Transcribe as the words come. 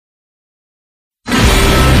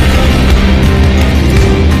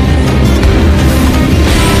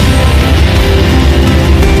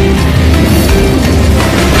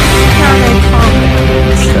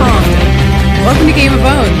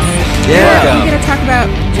to talk about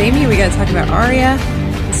Jaime. We got to talk about Arya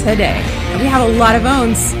today. And we have a lot of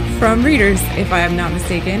owns from readers, if I am not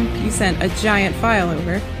mistaken. You sent a giant file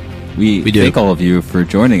over. We thank all of you for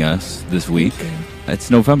joining us this week.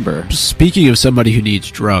 It's November. Speaking of somebody who needs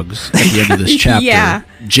drugs at the end of this chapter, Yeah.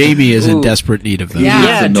 Jaime is in desperate need of them.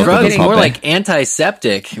 Yeah, no drugs, kidding. more like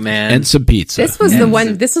antiseptic, man. And some pizza. This was the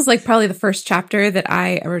one. This was like probably the first chapter that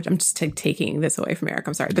I'm just taking this away from Eric.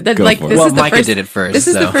 I'm sorry, but then, Go like for it. this Well, is the Micah first. did it first, This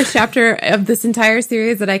is the so. first chapter of this entire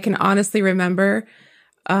series that I can honestly remember.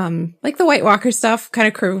 Like the White Walker stuff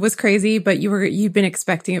kind of was crazy, but you've been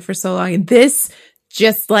expecting it for so long, and this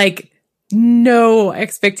just like no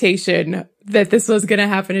expectation that this was going to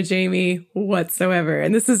happen to Jaime whatsoever.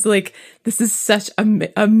 And this is such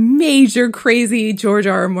a major crazy George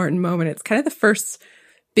R. R. Martin moment. It's kind of the first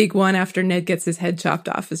big one after Ned gets his head chopped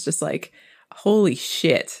off. It's just like, holy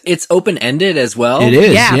shit. It's open-ended as well. It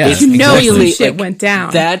is. Yeah, Yeah, but you know exactly. some shit Like, went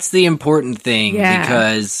down. That's the important thing Yeah.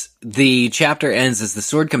 because the chapter ends as the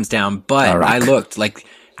sword comes down, but Arak. I looked like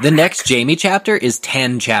the next Jaime chapter is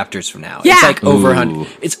 10 chapters from now. Yeah. It's like over Ooh. 100.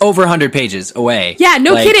 It's over 100 pages away. Yeah,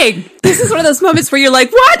 no Like, kidding. This is one of those moments where you're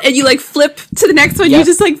like, what? And you like flip to the next one. Yeah. You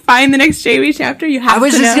just like find the next Jaime chapter. You have I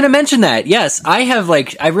was to just know. going to mention that. Yes, I have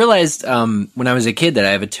I realized when I was a kid that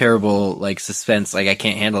I have a terrible like suspense, like I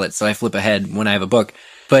can't handle it, so I flip ahead when I have a book.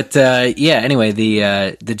 But yeah, anyway,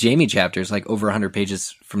 the Jaime chapter is like over 100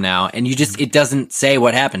 pages from now, and it doesn't say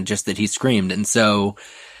what happened, just that he screamed, and so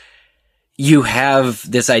you have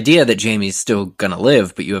this idea that Jaime's still gonna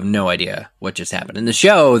live, but you have no idea what just happened. In the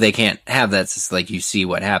show, they can't have that. It's just like you see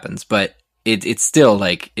what happens, but it's still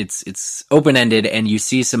like it's open ended, and you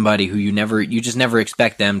see somebody who you just never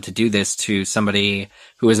expect them to do this to somebody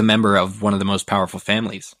who is a member of one of the most powerful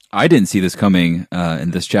families. I didn't see this coming in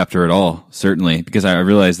this chapter at all, certainly, because I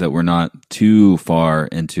realized that we're not too far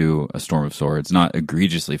into a Storm of Swords, not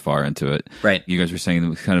egregiously far into it. Right. You guys were saying it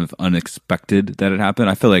was kind of unexpected that it happened.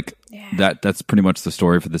 I feel like that's pretty much the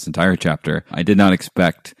story for this entire chapter. I did not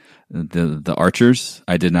expect the archers.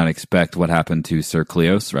 I did not expect what happened to Sir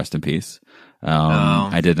Cleos, rest in peace.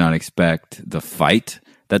 I did not expect the fight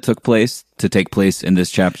that took place to take place in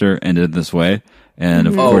this chapter and in this way. And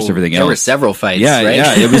of course, everything else. There were several fights. Yeah, right?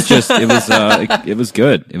 yeah. It was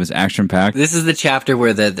good. It was action packed. This is the chapter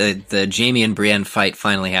where the Jaime and Brienne fight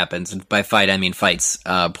finally happens. And by fight, I mean fights,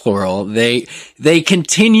 plural. They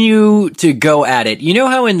continue to go at it. You know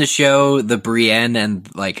how in the show, the Brienne and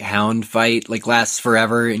like Hound fight like lasts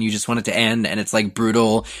forever and you just want it to end and it's like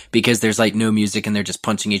brutal because there's like no music and they're just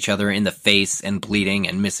punching each other in the face and bleeding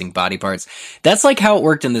and missing body parts. That's like how it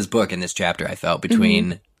worked in this book, in this chapter, I felt,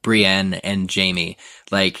 between Brienne and Jaime.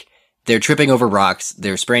 Like, they're tripping over rocks,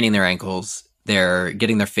 they're spraining their ankles, they're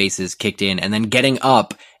getting their faces kicked in, and then getting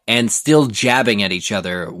up and still jabbing at each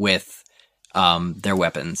other with their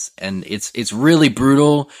weapons. And it's really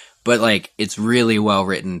brutal, but like it's really well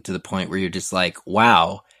written to the point where you're just like,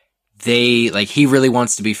 wow, he really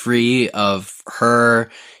wants to be free of her.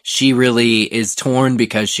 She really is torn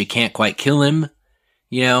because she can't quite kill him.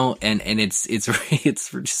 You know, and it's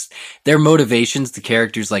just their motivations, the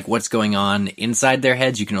characters, like what's going on inside their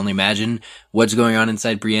heads. You can only imagine what's going on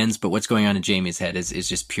inside Brienne's, but what's going on in Jaime's head is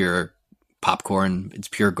just pure popcorn. It's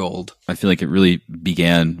pure gold. I feel like it really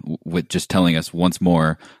began with just telling us once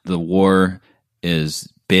more the war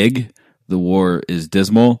is big, the war is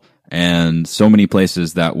dismal, and so many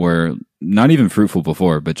places that were not even fruitful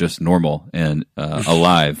before, but just normal and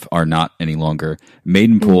alive are not any longer.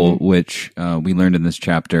 Maidenpool, which we learned in this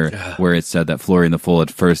chapter, where it said that Florian the Fool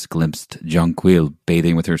had first glimpsed Jonquil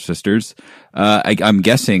bathing with her sisters, I'm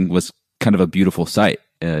guessing was kind of a beautiful sight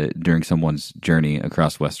during someone's journey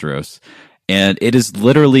across Westeros. And it is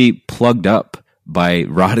literally plugged up by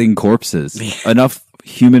rotting corpses. Enough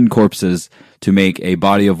human corpses to make a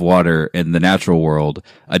body of water in the natural world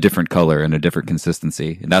a different color and a different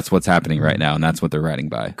consistency. And that's what's happening right now, and that's what they're writing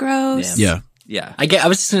by. Gross. Yeah. Yeah. I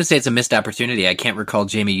was just going to say it's a missed opportunity. I can't recall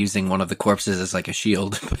Jaime using one of the corpses as like a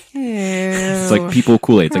shield. It's like people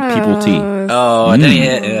Kool-Aid. It's like people tea. Oh,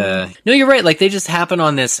 no, you're right. Like they just happen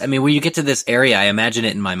on this. I mean, when you get to this area, I imagine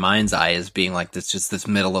it in my mind's eye as being like this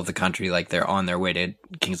middle of the country, like they're on their way to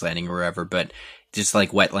King's Landing or wherever, but just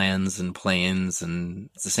like wetlands and plains, and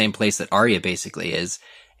it's the same place that Arya basically is.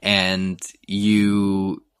 And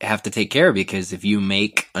you have to take care because if you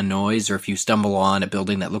make a noise or if you stumble on a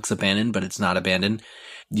building that looks abandoned, but it's not abandoned,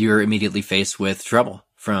 you're immediately faced with trouble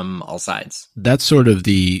from all sides. That's sort of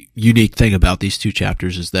the unique thing about these two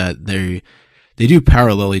chapters, is that they do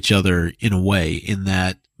parallel each other in a way, in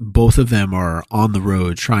that both of them are on the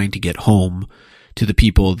road trying to get home to the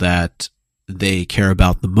people that they care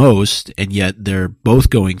about the most, and yet they're both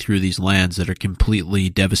going through these lands that are completely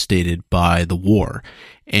devastated by the war.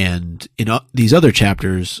 And in these other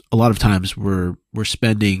chapters, a lot of times we're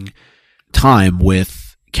spending time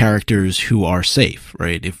with characters who are safe,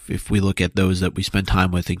 right? If we look at those that we spend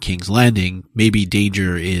time with in King's Landing, maybe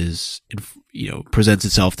danger is, presents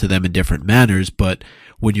itself to them in different manners, but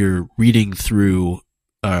when you're reading through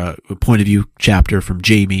a point of view chapter from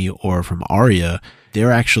Jaime or from Arya,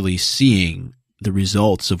 they're actually seeing the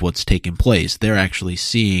results of what's taken place. They're actually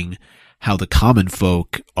seeing how the common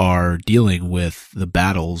folk are dealing with the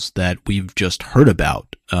battles that we've just heard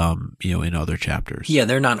about, in other chapters. Yeah,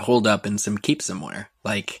 they're not holed up in some keep somewhere.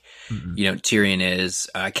 Like, Tyrion is,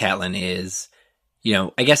 Catelyn is,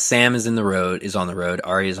 I guess Sam is on the road,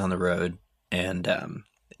 Arya's on the road, and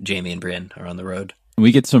Jaime and Brienne are on the road.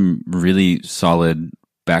 We get some really solid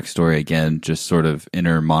backstory again, just sort of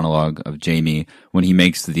inner monologue of Jaime when he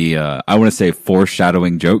makes the I want to say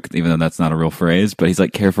foreshadowing joke, even though that's not a real phrase, but he's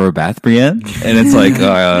like, "Care for a bath, Brienne?" And it's like,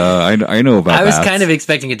 I know about. I was baths. kind of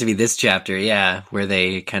expecting it to be this chapter, yeah, where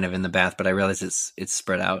they kind of in the bath, but I realize it's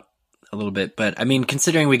spread out a little bit. But I mean,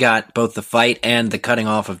 considering we got both the fight and the cutting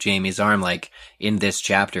off of Jaime's arm, like in this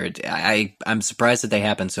chapter, I'm surprised that they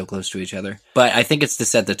happen so close to each other. But I think it's to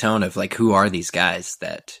set the tone of like, who are these guys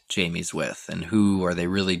that Jaime's with, and who are they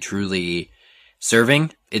really truly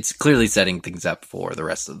serving? It's clearly setting things up for the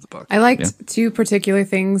rest of the book. I liked two particular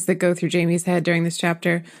things that go through Jaime's head during this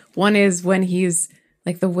chapter. One is when he's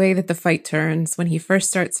like, the way that the fight turns when he first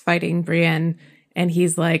starts fighting Brienne. And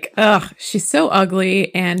he's like, ugh, she's so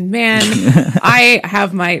ugly. And man,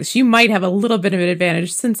 she might have a little bit of an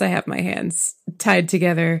advantage since I have my hands tied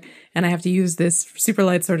together and I have to use this super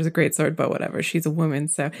light sword as a great sword, but whatever. She's a woman.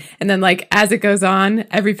 So, and then like, as it goes on,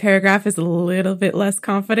 every paragraph is a little bit less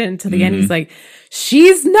confident until the end. He's like,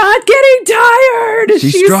 she's not getting tired.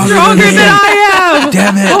 She's stronger than I am.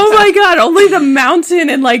 Damn it. Oh my God. Only the mountain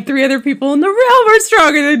and like 3 other people in the realm are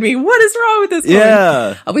stronger than me. What is wrong with this woman?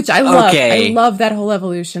 Yeah. Which I love. Okay. I love that whole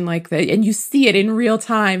evolution like that. And you see it in real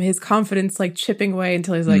time, his confidence like chipping away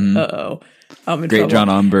until he's like, uh-oh. I'm in Great trouble. John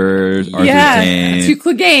Umbers, Arthur Yeah, Dayne. 2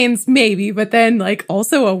 Cleganes, maybe, but then like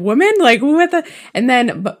also a woman, like what the? And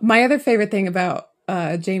then my other favorite thing about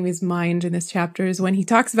Jaime's mind in this chapter is when he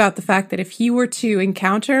talks about the fact that if he were to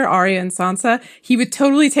encounter Arya and Sansa, he would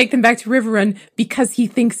totally take them back to Riverrun because he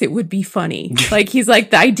thinks it would be funny. Like he's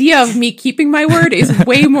like, the idea of me keeping my word is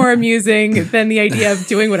way more amusing than the idea of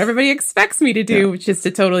doing what everybody expects me to do, which is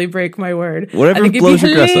to totally break my word. Whatever I think it'd blows be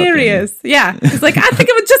your guts up, hilarious. Yeah, it's like I think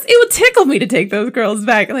it would tickle me to take those girls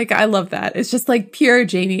back. Like I love that. It's just like pure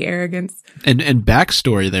Jaime arrogance. And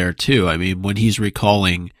backstory there too. I mean, when he's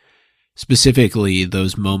recalling specifically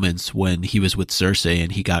those moments when he was with Cersei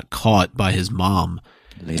and he got caught by his mom.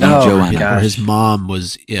 Lady Joanna. Where his mom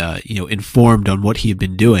was, informed on what he had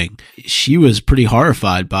been doing. She was pretty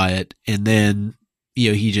horrified by it. And then,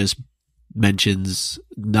 he just mentions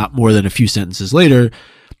not more than a few sentences later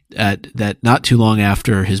that not too long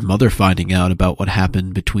after his mother finding out about what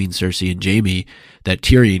happened between Cersei and Jaime, that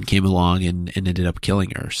Tyrion came along and ended up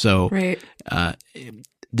killing her. So, right.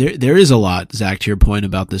 There is a lot, Zach, to your point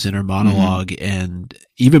about this inner monologue. And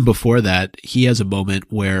even before that, he has a moment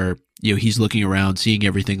where, he's looking around, seeing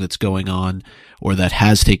everything that's going on or that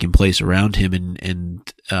has taken place around him.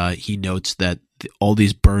 And he notes that all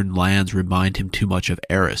these burned lands remind him too much of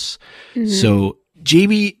Eris. So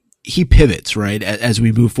Jaime, he pivots, right, as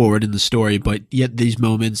we move forward in the story. But yet these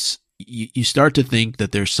moments, you start to think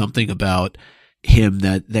that there's something about him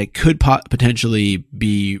that could potentially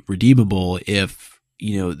be redeemable if,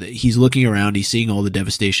 he's looking around, he's seeing all the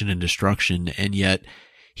devastation and destruction, and yet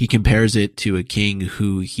he compares it to a king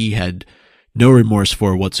who he had no remorse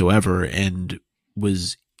for whatsoever and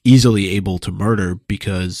was easily able to murder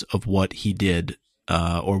because of what he did,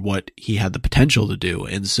 or what he had the potential to do.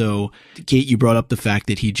 And so, Kate, you brought up the fact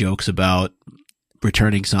that he jokes about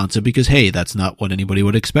returning Sansa because, hey, that's not what anybody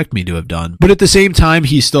would expect me to have done. But at the same time,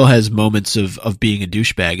 he still has moments of being a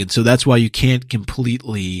douchebag. And so that's why you can't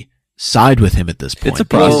completely side with him at this point. It's a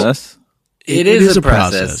process. It is a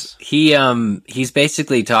process. He's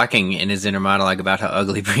basically talking in his inner monologue about how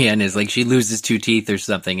ugly Brienne is. Like, she loses 2 teeth or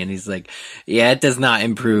something, and he's like, yeah, it does not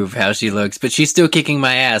improve how she looks, but she's still kicking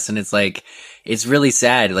my ass. And it's like, it's really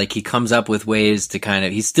sad. Like, he comes up with ways to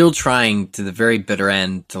he's still trying to the very bitter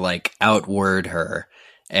end to like outword her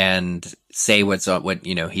and say what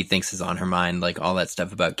he thinks is on her mind, like all that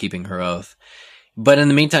stuff about keeping her oath. But in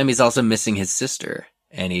the meantime, he's also missing his sister.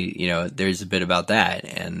 And there's a bit about that,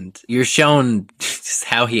 and you're shown just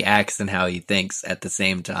how he acts and how he thinks at the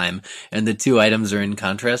same time. And the two items are in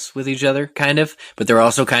contrast with each other, kind of, but they're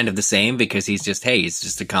also kind of the same because he's just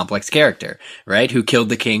a complex character, right? Who killed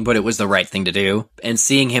the king, but it was the right thing to do. And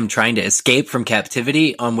seeing him trying to escape from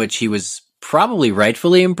captivity on which he was probably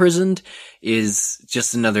rightfully imprisoned is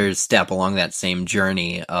just another step along that same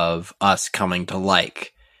journey of us coming to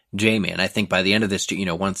like Jaime. And I think by the end of this,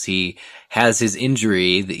 once he has his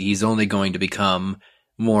injury, that he's only going to become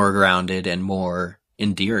more grounded and more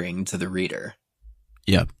endearing to the reader.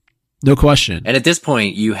 Yeah, no question. And at this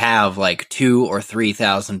point, you have like 2,000 or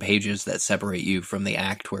 3,000 pages that separate you from the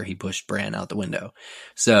act where he pushed Bran out the window.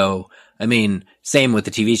 So, I mean, same with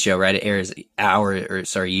the TV show, right? It airs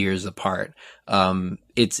years apart.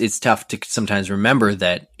 It's tough to sometimes remember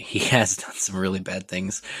that he has done some really bad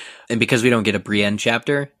things. And because we don't get a Brienne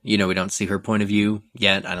chapter, we don't see her point of view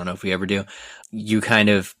yet. I don't know if we ever do. You kind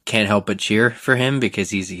of can't help but cheer for him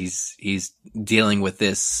because he's dealing with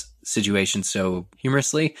this situation so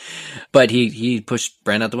humorously. But he pushed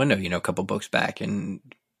Bran out the window, a couple books back. And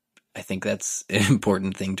I think that's an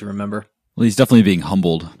important thing to remember. Well, he's definitely being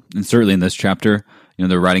humbled, and certainly in this chapter,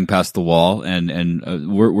 they're riding past the wall, and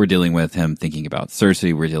we're dealing with him thinking about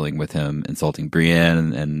Cersei. We're dealing with him insulting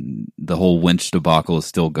Brienne, and the whole wench debacle is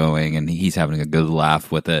still going, and he's having a good laugh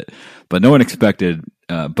with it. But no one expected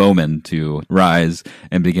bowmen to rise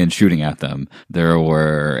and begin shooting at them. There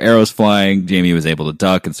were arrows flying. Jaime was able to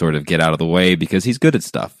duck and sort of get out of the way because he's good at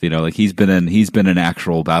stuff. He's been in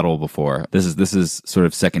actual battle before. This is sort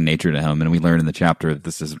of second nature to him, and we learn in the chapter that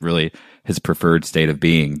this is really his preferred state of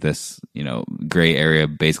being, this, gray area,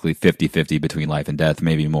 basically 50-50 between life and death,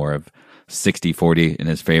 maybe more of 60-40 in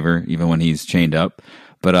his favor, even when he's chained up.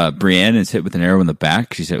 But Brienne is hit with an arrow in the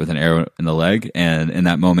back. She's hit with an arrow in the leg. And in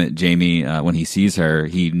that moment, Jaime, when he sees her,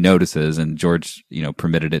 he notices, and George,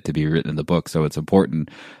 permitted it to be written in the book. So it's important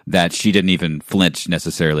that she didn't even flinch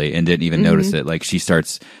necessarily and didn't even notice it. Like, she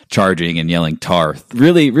starts charging and yelling Tarth,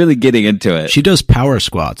 really, really getting into it. She does power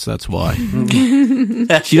squats. That's why.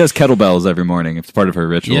 She does kettlebells every morning. It's part of her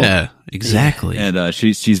ritual. Yeah, exactly. And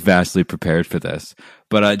she's vastly prepared for this.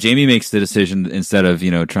 But Jaime makes the decision, instead of,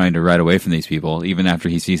 trying to ride away from these people, even after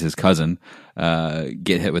he sees his cousin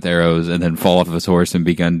get hit with arrows and then fall off of his horse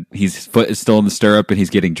and his foot is still in the stirrup and he's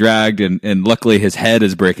getting dragged, and luckily his head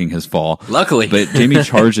is breaking his fall. Luckily. But Jaime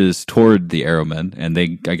charges toward the arrowmen, and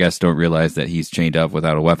they, I guess, don't realize that he's chained up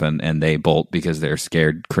without a weapon, and they bolt because they're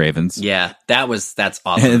scared cravens. Yeah, that's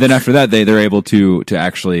awesome. And then after that, they're able to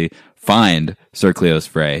actually find Sir Cleos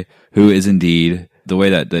Frey, who is indeed, the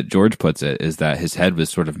way that George puts it is that his head was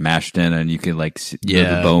sort of mashed in, and you could see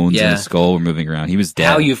the bones in his skull were moving around. He was dead.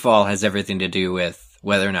 How you fall has everything to do with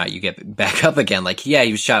whether or not you get back up again. Like, yeah,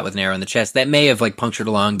 he was shot with an arrow in the chest. That may have punctured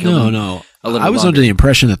along. No. I was under the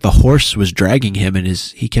impression that the horse was dragging him, and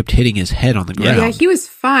he kept hitting his head on the ground. Yeah, he was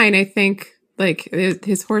fine. I think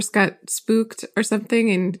his horse got spooked or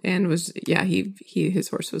something, and was his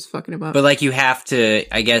horse was fucking him up. But you have to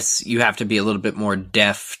be a little bit more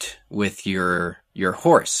deft with your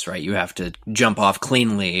horse, right? You have to jump off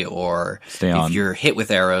cleanly, or stay on. If you're hit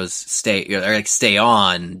with arrows, stay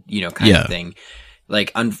on, kind of thing.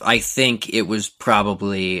 I think it was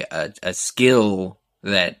probably a skill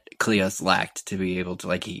that Cleos lacked to be able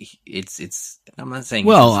to, I'm not saying.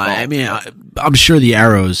 Well, I mean, I'm sure the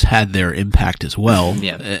arrows had their impact as well,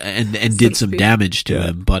 and did some damage to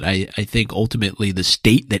him. But I think ultimately the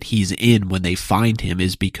state that he's in when they find him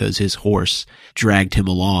is because his horse dragged him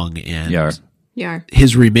along, and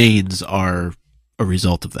his remains are a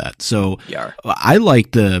result of that. So I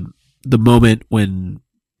like the moment when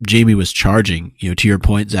Jaime was charging. To your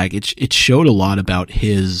point, Zach, it showed a lot about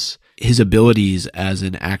his abilities as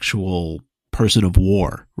an actual person of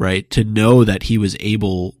war, right? To know that he was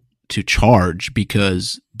able to charge,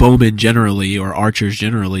 because bowmen generally, or archers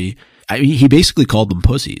generally, I mean, he basically called them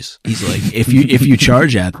pussies. He's like, if you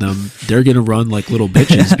charge at them, they're gonna run like little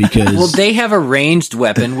bitches because they have a ranged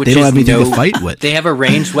weapon, which they don't have anything to fight with. They have a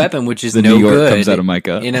ranged weapon, which is the no New York good comes out of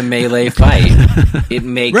Micah. In a melee fight. It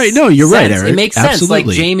makes right. No, you're sense. right, Eric. It makes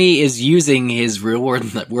Absolutely. sense. Jaime is using his real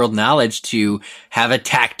world knowledge to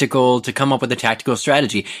come up with a tactical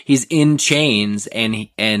strategy. He's in chains, and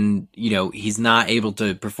he's not able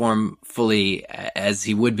to perform fully as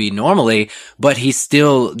he would be normally, but he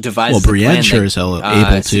still devises Brienne sure is able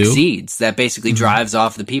to succeeds. That basically drives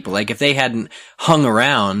off the people. If they hadn't hung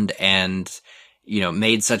around and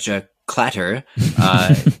made such a clatter,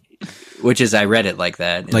 Which is, I read it like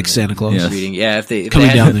that. Like Santa Claus. Yes. Reading. Yeah, if they Coming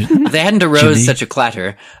down the if they hadn't arose chimney. such a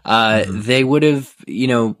clatter, they would have,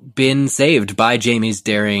 been saved by Jaime's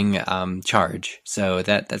daring charge. So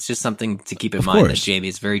that's just something to keep in Of mind. course. That Jaime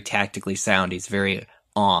is very tactically sound. He's very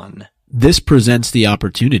on. This presents the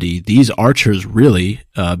opportunity. These archers really,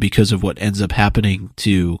 because of what ends up happening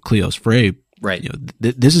to Cleos Frey, Right.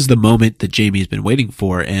 This is the moment that Jaime's been waiting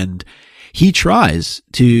for, and he tries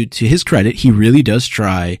to his credit, he really does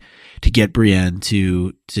try to get Brienne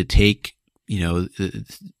to take,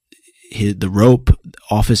 the rope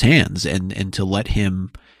off his hands and to let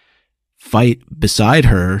him fight beside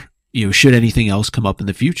her, should anything else come up in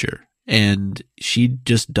the future. And she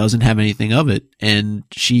just doesn't have anything of it. And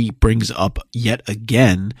she brings up yet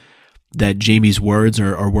again that Jaime's words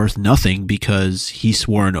are worth nothing because he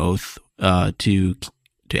swore an oath to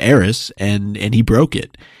Aerys and he broke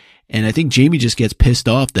it. And I think Jaime just gets pissed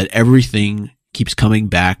off that everything keeps coming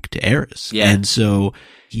back to Aerys. Yeah. And so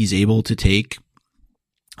he's able to take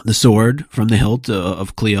the sword from the hilt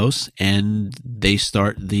of Cleos, and they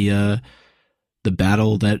start the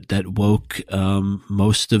battle that woke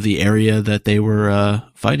most of the area that they were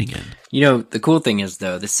fighting in. The cool thing is,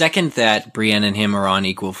 though, the second that Brienne and him are on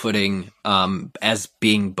equal footing as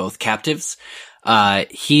being both captives,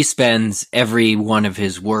 he spends every one of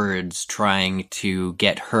his words trying to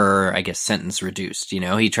get her, I guess, sentence reduced.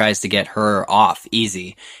 He tries to get her off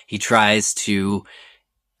easy. He tries to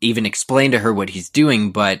even explain to her what he's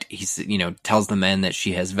doing, but he's, tells the men that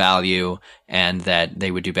she has value and that they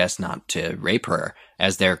would do best not to rape her,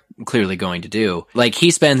 as they're clearly going to do. Like, he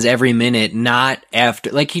spends every minute not after,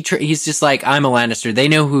 like, he's just like, I'm a Lannister. They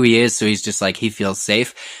know who he is, so he's just like, he feels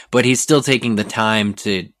safe, but he's still taking the time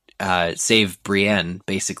to save Brienne,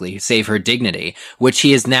 basically, save her dignity, which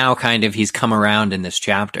he is now he's come around in this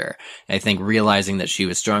chapter. I think realizing that she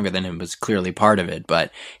was stronger than him was clearly part of it,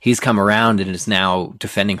 but he's come around and is now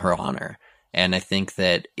defending her honor. And I think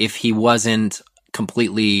that if he wasn't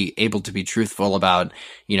completely able to be truthful about,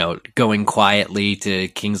 going quietly to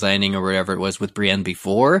King's Landing or wherever it was with Brienne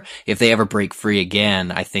before, if they ever break free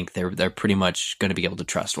again, I think they're pretty much going to be able to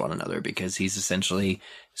trust one another, because he's essentially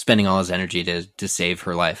spending all his energy to save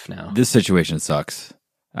her life now. This situation sucks.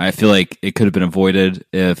 I feel like it could have been avoided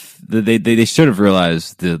if they should have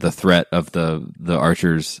realized the threat of the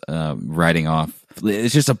archers riding off.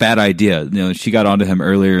 It's just a bad idea. She got onto him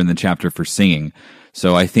earlier in the chapter for singing.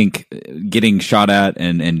 So I think getting shot at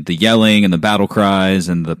and the yelling and the battle cries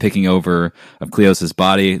and the picking over of Cleos's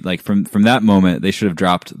body, like from that moment, they should have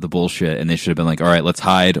dropped the bullshit and they should have been like, all right, let's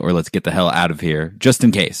hide or let's get the hell out of here, just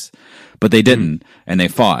in case. But they didn't, and they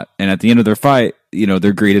fought. And at the end of their fight,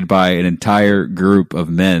 they're greeted by an entire group of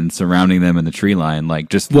men surrounding them in the tree line, like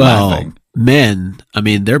just laughing. Men,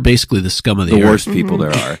 they're basically the scum of the earth. Worst people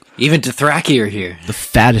there are. Even Dothraki are here. The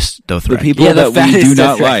fattest Dothraki. The people Yeah, the that we do fattest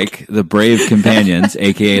not Dothraki. like, the brave companions,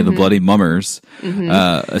 aka the bloody mummers,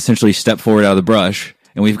 essentially step forward out of the brush,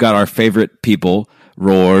 and we've got our favorite people,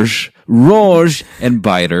 Rouge and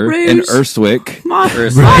Biter and Rouge. Urswick. My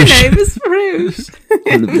name is Rouge.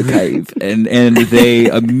 Out of the cave, and they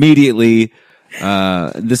immediately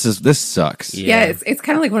this sucks. Yeah, it's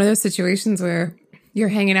kind of like one of those situations where you're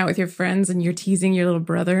hanging out with your friends and you're teasing your little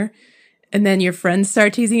brother, and then your friends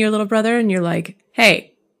start teasing your little brother, and you're like,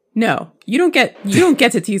 "Hey, no, you don't get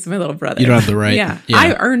to tease my little brother. You don't have the right. Yeah, Yeah,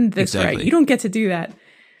 I earned this exactly. right. You don't get to do that."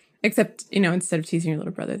 Except, instead of teasing your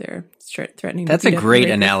little brother, they're threatening. to That's a beat up great and rape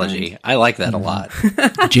your analogy. friend. I like that a lot.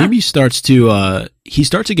 Jaime starts to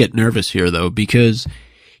get nervous here though, because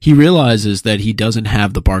he realizes that he doesn't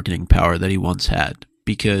have the bargaining power that he once had,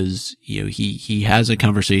 because he has a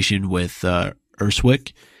conversation with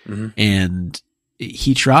Urswick, and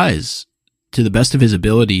he tries to the best of his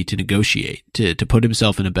ability to negotiate, to put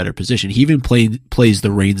himself in a better position. He even plays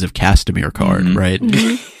the Reigns of Castamere card, right?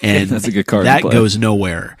 And That's a good card to that play. goes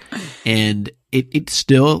nowhere. And it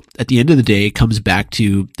still, at the end of the day, it comes back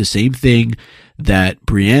to the same thing that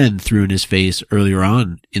Brienne threw in his face earlier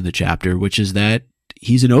on in the chapter, which is that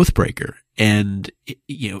he's an oath breaker. And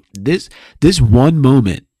this one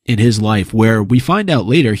moment in his life where we find out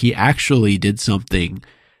later he actually did something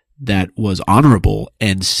that was honorable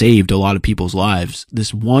and saved a lot of people's lives.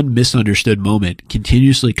 This one misunderstood moment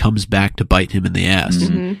continuously comes back to bite him in the ass.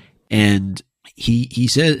 And he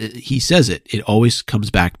says it. It always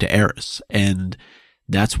comes back to Aerys, and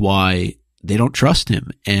that's why they don't trust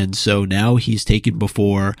him. And so now he's taken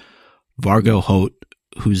before Vargo Hoat,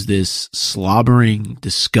 who's this slobbering,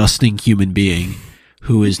 disgusting human being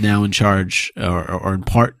who is now in charge or in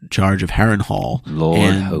part charge of Harrenhal. Lord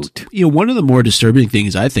and, Hote. One of the more disturbing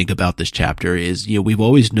things I think about this chapter is, we've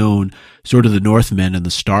always known sort of the Northmen and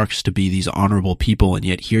the Starks to be these honorable people, and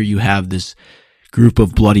yet here you have this group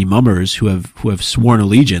of bloody mummers who have sworn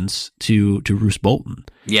allegiance to Roose Bolton.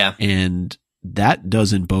 Yeah. And that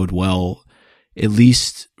doesn't bode well, at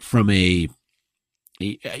least from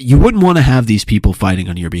you wouldn't want to have these people fighting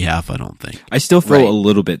on your behalf, I don't think. I still feel Right. a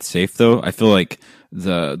little bit safe, though. I feel like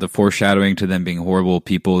the foreshadowing to them being horrible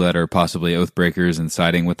people that are possibly oathbreakers and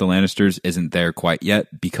siding with the Lannisters isn't there quite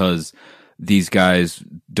yet, because these guys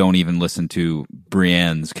don't even listen to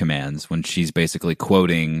Brienne's commands when she's basically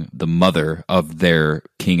quoting the mother of their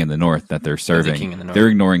king in the north that they're serving. king in the north. They're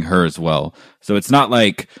ignoring her as well. So it's not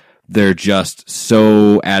like they're just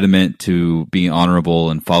so adamant to be honorable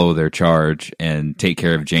and follow their charge and take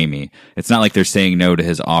care of Jaime. It's not like they're saying no to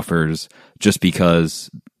his offers just because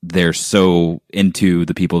they're so into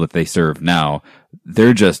the people that they serve now.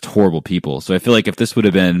 They're just horrible people. So I feel like if this would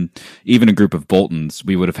have been even a group of Boltons,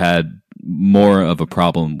 we would have had more of a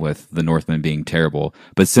problem with the Northmen being terrible.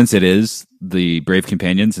 But since it is the Brave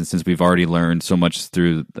Companions, and since we've already learned so much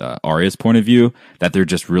through Arya's point of view that they're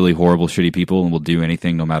just really horrible, shitty people and will do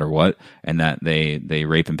anything no matter what, and that they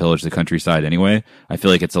rape and pillage the countryside anyway, I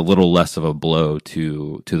feel like it's a little less of a blow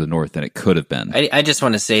to the North than it could have been. I just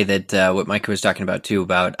want to say that what Micah was talking about too,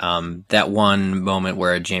 about that one moment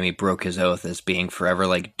where Jaime broke his oath as being forever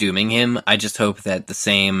like dooming him. I just hope that the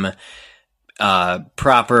same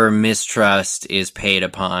proper mistrust is paid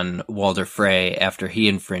upon Walder Frey after he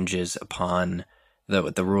infringes upon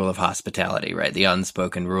the rule of hospitality, right? The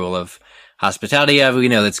unspoken rule of hospitality. Yeah, we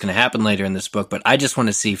know that's going to happen later in this book, but I just want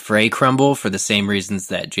to see Frey crumble for the same reasons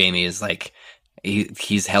that Jaime is like,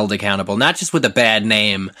 he's held accountable, not just with a bad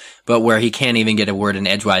name, but where he can't even get a word in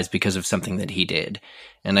edgewise because of something that he did.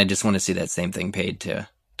 And I just want to see that same thing paid to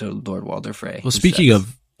Lord Walder Frey. Well, speaking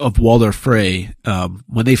of Walder Frey,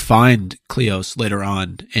 when they find Cleos later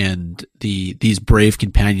on, and these brave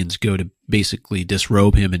companions go to basically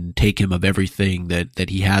disrobe him and take him of everything that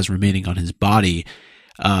he has remaining on his body,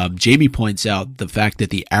 Jaime points out the fact that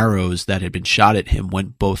the arrows that had been shot at him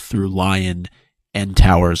went both through Lion and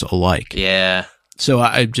Towers alike. Yeah. So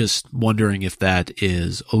I'm just wondering if that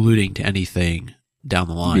is alluding to anything down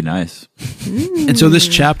the line. Be nice. And so this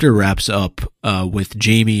chapter wraps up with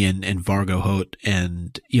Jaime and Vargo Hoat,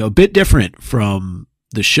 and a bit different from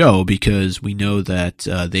the show because we know that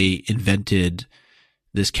they invented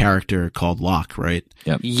this character called Locke, right?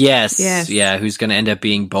 Yep. Yes. Yes. Yeah. Who's going to end up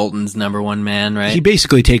being Bolton's number one man, right? He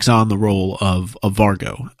basically takes on the role of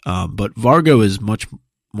Vargo, but Vargo is much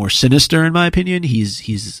more sinister in my opinion.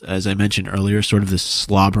 He's as I mentioned earlier, sort of this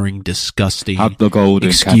slobbering, disgusting Hop the golden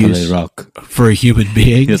excuse Capital Rock. for a human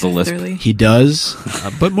being. He has a lisp. Literally. He does,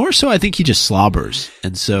 but more so, I think he just slobbers,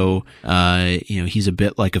 and so he's a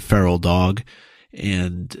bit like a feral dog.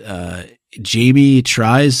 And Jaime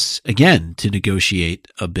tries again to negotiate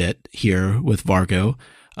a bit here with Vargo,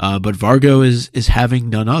 but Vargo is having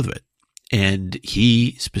none of it, and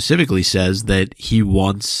he specifically says that he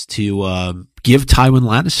wants to give Tywin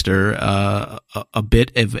Lannister a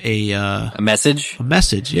bit of a message. a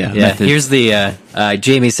message. Yeah, Yeah. Method. Here's the,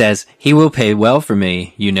 Jaime says, he will pay well for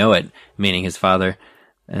me. You know it, meaning his father.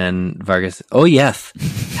 And Vargas, oh yes,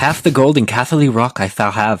 half the gold in Casterly Rock I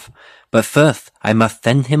shall have. But first, I must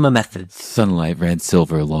send him a message. Sunlight ran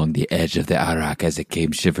silver along the edge of the Arak as it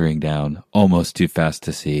came shivering down, almost too fast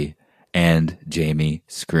to see. And Jaime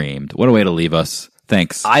screamed. What a way to leave us.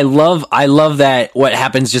 Thanks. I love that, what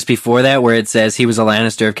happens just before that, where it says he was a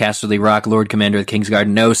Lannister of Casterly Rock, Lord Commander of the Kingsguard.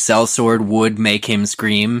 No sellsword would make him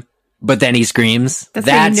scream, but then he screams. That's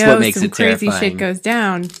how you know what makes some it crazy terrifying. shit goes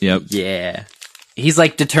down. Yep. Yeah. He's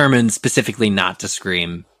like determined specifically not to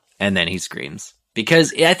scream, and then he screams.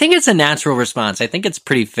 Because I think it's a natural response. I think it's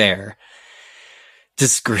pretty fair to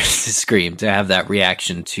scream, to have that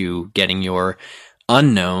reaction to getting your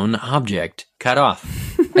unknown object cut off.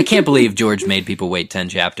 I can't believe George made people wait 10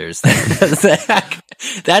 chapters. That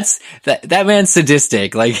man's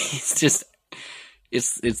sadistic. Like, he's just,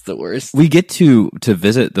 it's the worst. We get to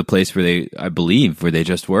visit the place where I believe where they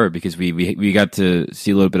just were, because we got to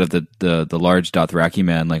see a little bit of the large Dothraki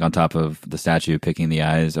man, like on top of the statue, picking the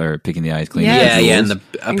eyes, cleaning Yes. the Yeah, jewels. and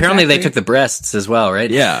apparently they Exactly. took the breasts as well, right?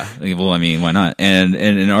 Yeah. Well, I mean, why not? And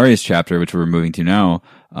in Arya's chapter, which we're moving to now,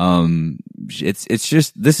 it's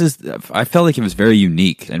just, I felt like it was very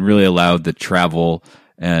unique and really allowed the travel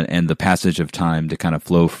and the passage of time to kind of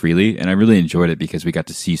flow freely. And I really enjoyed it because we got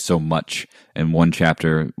to see so much in one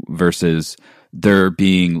chapter versus there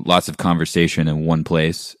being lots of conversation in one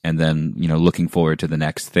place and then, looking forward to the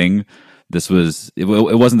next thing. This was it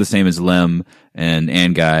wasn't the same as Lem and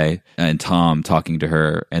Anguy and Tom talking to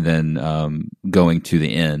her, and then going to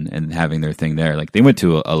the inn and having their thing there. Like they went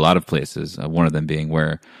to a lot of places. One of them being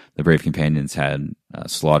where the Brave Companions had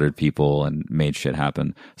slaughtered people and made shit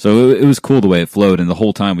happen. So it was cool the way it flowed, and the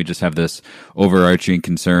whole time we just have this overarching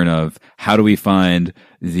concern of how do we find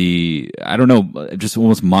the, I don't know, just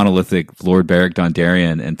almost monolithic Lord Beric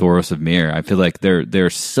Dondarrion and Thoros of Myr. I feel like they're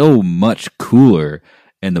so much cooler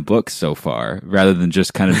in the books so far, rather than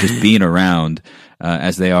just kind of just being around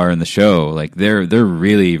as they are in the show. Like they're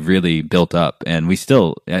really, really built up, and we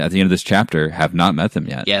still at the end of this chapter have not met them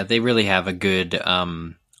yet. Yeah, they really have a good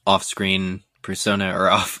off-screen persona, or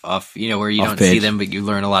off, you know, where you Off don't page. see them, but you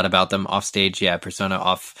learn a lot about them. Off stage, yeah, persona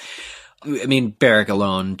off. I mean, Beric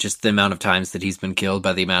alone, just the amount of times that he's been killed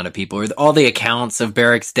by the amount of people, or all the accounts of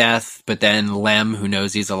Beric's death, but then Lem, who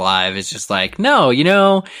knows he's alive, is just like, no, you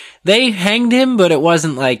know, they hanged him, but it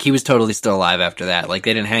wasn't like he was totally still alive after that. Like,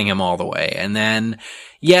 they didn't hang him all the way. And then,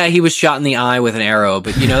 yeah, he was shot in the eye with an arrow,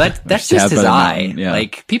 but you know, that's just Stabbed his by the eye. mountain, yeah.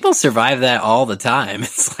 Like, people survive that all the time.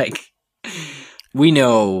 It's like, we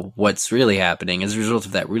know what's really happening as a result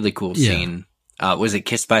of that really cool Yeah. scene. Was it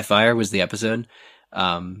Kissed by Fire was the episode?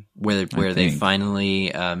 Where they think.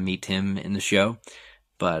 finally meet him in the show,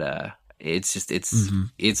 but it's just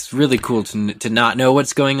it's really cool to not know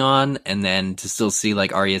what's going on, and then to still see,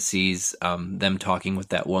 like, Arya sees them talking with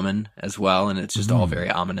that woman as well, and it's just all very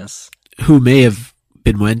ominous. Who may have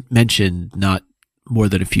been mentioned not more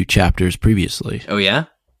than a few chapters previously. Oh yeah,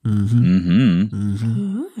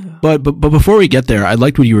 But before we get there, I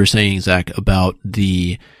liked what you were saying, Zach, about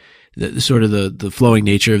the sort of the flowing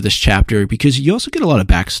nature of this chapter, because you also get a lot of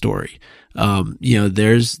backstory. You know,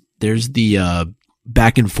 there's the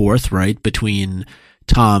back and forth, right, between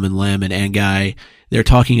Tom and Lem and Anguy. They're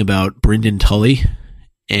talking about Brynden Tully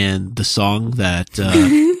and the song that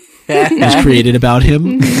was created about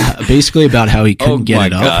him, basically about how he couldn't get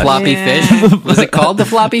it up. floppy Yeah. fish. Was it called the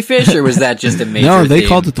floppy fish, or was that just a major? No, they theme?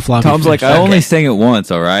 called it the floppy Tom's fish. like, I only sang it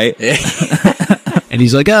once, all right? And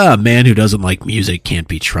he's like, a man who doesn't like music can't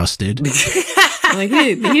be trusted. Like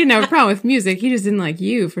he didn't have a problem with music. He just didn't like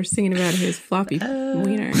you for singing about his floppy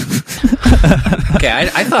wiener. Okay,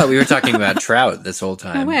 I thought we were talking about trout this whole No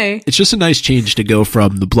time. way. It's just a nice change to go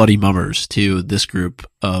from the Bloody Mummers to this group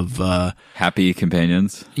of, Happy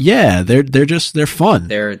companions. yeah, they're fun.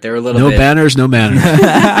 They're a little No bit, banners, no manners.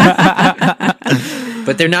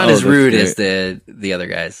 but they're not Oh, as that's rude great. as the other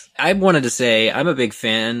guys. I wanted to say I'm a big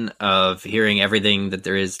fan of hearing everything that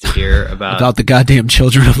there is to hear About the goddamn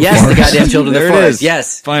children of the Yes, the forest. goddamn children of There the it forest. is.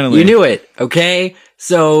 Yes, Finally. you knew it. Okay,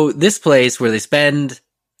 so this place where they spend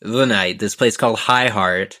the night, this place called High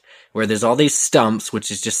Heart, where there's all these stumps, which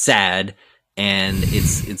is just sad. And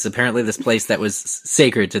it's apparently this place that was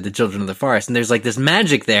sacred to the children of the forest. And there's like this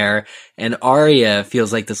magic there. And Arya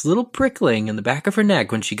feels like this little prickling in the back of her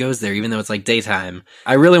neck when she goes there, even though it's like daytime.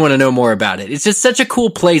 I really want to know more about it. It's just such a cool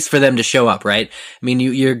place for them to show up, right? I mean,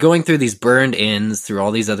 you're going through these burned inns, through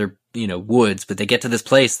all these other, you know, woods, but they get to this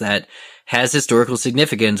place that has historical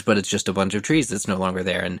significance, but it's just a bunch of trees that's no longer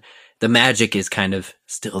there. And the magic is kind of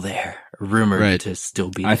still there, rumored Right. to still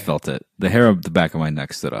be I there. felt it. The hair up the back of my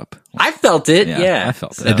neck stood up. I felt it, Yeah, yeah. I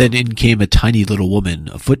felt it. And then in came a tiny little woman,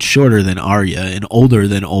 a foot shorter than Arya and older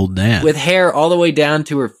than old Nan, With hair all the way down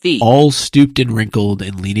to her feet. all stooped and wrinkled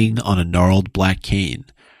and leaning on a gnarled black cane.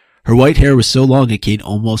 Her white hair was so long it came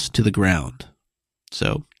almost to the ground.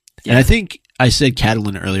 So, and I think I said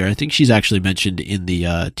Catelyn earlier. I think she's actually mentioned in the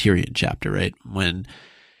Tyrion chapter, right? When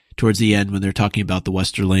towards the end, when they're talking about the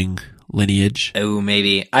Westerling lineage. Oh,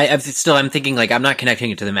 maybe. I'm thinking, like, I'm not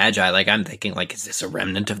connecting it to the Magi. Like, I'm thinking, like, is this a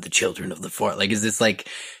remnant of the children of the forest? Like, is this, like,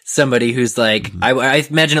 somebody who's, like, I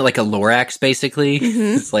imagine it like a Lorax, basically.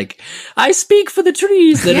 It's like, I speak for the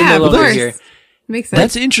trees that Yeah, are no of longer course. here. Makes sense.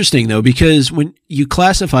 That's interesting, though, because when you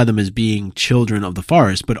classify them as being children of the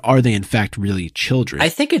forest, but are they in fact really children? I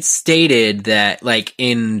think it's stated that, like,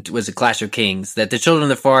 was it Clash of Kings, that the children of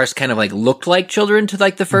the forest kind of, like, looked like children to,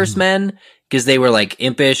 like, the first men, because they were, like,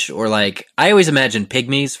 impish, or, like, I always imagine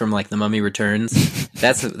pygmies from, like, The Mummy Returns.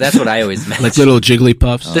 That's what I always imagine. Like little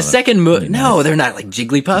Jigglypuffs. The second really no, nice. they're not like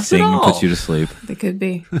Jigglypuffs Sing at all. puts you to sleep. They could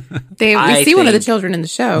be. We I see one of the think- children in the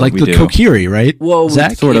show. Like we the do. Kokiri, right? Well,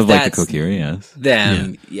 Zach? Sort If of like the that's Kokiri, yes.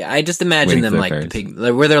 Them, yeah. I just imagine Waiting them for like their the fairies. pig,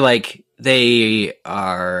 like, where they're like they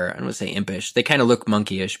are. I don't want to say impish. They kind of look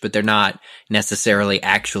monkeyish, but they're not necessarily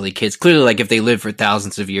actually kids. Clearly, like if they live for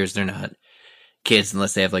thousands of years, they're not kids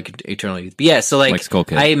unless they have like eternal youth. But yeah, so Like like Skull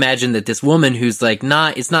Kid. I imagine that this woman who's like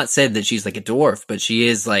not. It's not said that she's like a dwarf, but she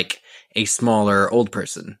is like a smaller old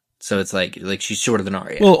person. So it's like she's shorter than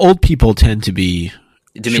Arya. Well, old people tend to be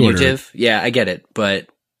Diminutive. Yeah, I get it, but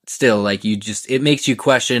still, like, it makes you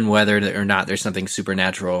question whether or not there's something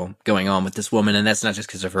supernatural going on with this woman, and that's not just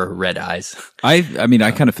because of her red eyes. I mean,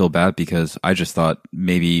 I kind of feel bad because I just thought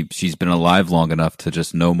maybe she's been alive long enough to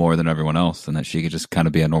just know more than everyone else, and that she could just kind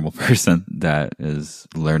of be a normal person that is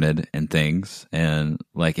learned in things, and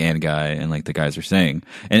like Ann Guy and like the guys are saying.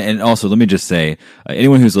 And also, let me just say,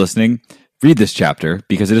 anyone who's listening, read this chapter,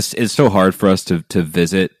 because it's so hard for us to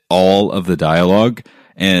visit all of the dialogue,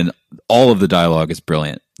 and all of the dialogue is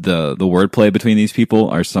brilliant. The wordplay between these people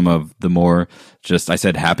are some of the more, just, I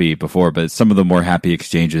said happy before, but some of the more happy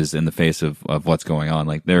exchanges in the face of what's going on.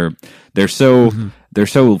 Like they're so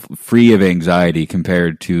free of anxiety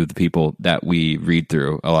compared to the people that we read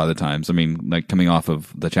through a lot of the times. I mean, like coming off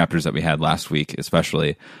of the chapters that we had last week,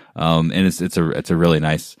 especially, and it's a really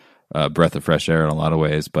nice breath of fresh air in a lot of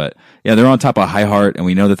ways. But yeah, they're on top of High Heart, and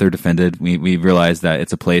we know that they're defended. We realize that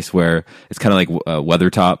it's a place where it's kind of like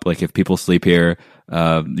Weathertop. Like if people sleep here,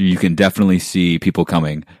 you can definitely see people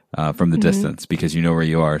coming from the distance because you know where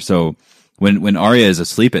you are. So when Arya is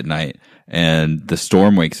asleep at night and the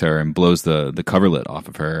storm wakes her and blows the coverlet off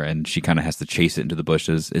of her, and she kind of has to chase it into the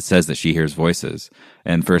bushes, it says that she hears voices.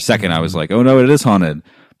 And for a second I was like, oh no, it is haunted.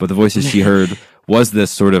 But the voices she heard was this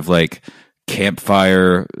sort of like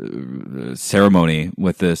campfire ceremony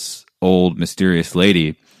with this old mysterious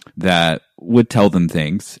lady that would tell them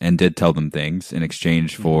things and did tell them things in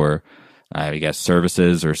exchange for, I guess,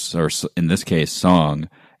 services or in this case, song.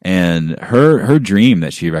 And her dream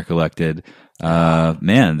that she recollected,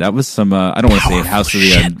 man, that was some, I don't want to say House of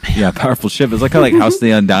the powerful ship. It's like kind of like House of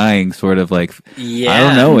the Undying, sort of like, I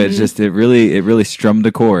don't know. It's just, it really strummed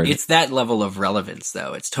a chord. It's that level of relevance,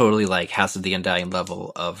 though. It's totally like House of the Undying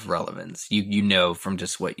level of relevance. You know from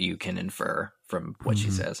just what you can infer from what she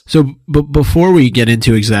says. So, but before we get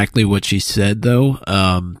into exactly what she said, though,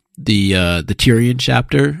 the Tyrion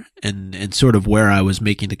chapter and sort of where I was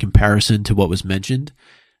making the comparison to what was mentioned,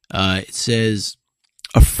 it says,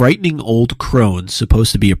 a frightening old crone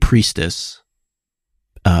supposed to be a priestess,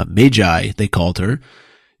 Magi, they called her.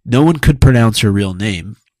 No one could pronounce her real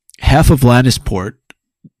name. Half of Lannisport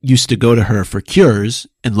used to go to her for cures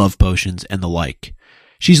and love potions and the like.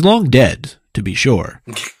 She's long dead, to be sure.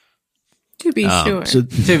 To be sure.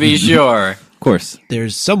 To be sure. Of course.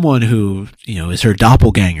 There's someone who, is her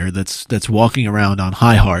doppelganger that's walking around on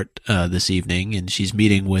High Heart this evening, and she's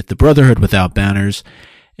meeting with the Brotherhood Without Banners,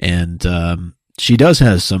 and she does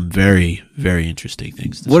have some very, very interesting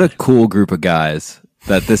things to say. What a cool group of guys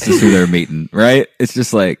that this is who they're meeting, right? It's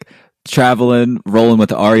just like traveling, rolling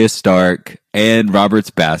with Arya Stark and Robert's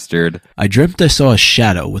bastard. I dreamt I saw a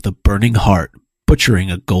shadow with a burning heart butchering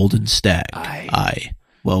a golden stag. Aye.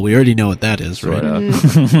 Well, we already know what that is, right?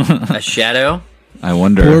 A shadow? I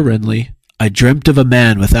wonder. Poor Renly. I dreamt of a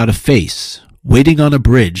man without a face, waiting on a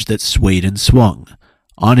bridge that swayed and swung.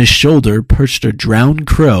 On his shoulder perched a drowned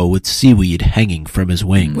crow with seaweed hanging from his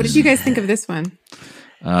wings. What did you guys think of this one?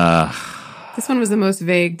 This one was the most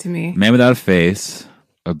vague to me. Man without a face,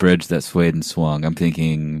 a bridge that swayed and swung. I'm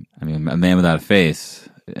thinking, a man without a face,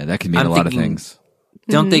 that could mean a lot of things.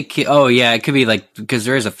 Don't they? Oh yeah, it could be like, because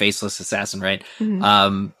there is a faceless assassin, right?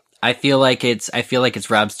 Mm-hmm. I feel like it's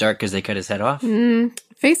Robb Stark because they cut his head off.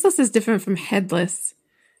 Faceless is different from headless.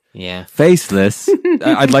 Yeah, faceless.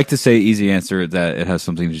 I'd like to say easy answer that it has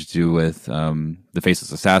something to do with the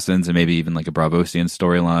faceless assassins and maybe even like a Braavosian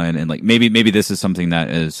storyline, and like maybe this is something that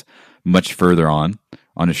is much further on.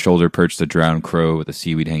 On his shoulder perched a drowned crow with a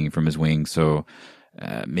seaweed hanging from his wing. So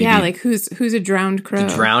maybe, yeah, like who's a drowned crow?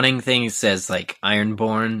 The drowning thing says like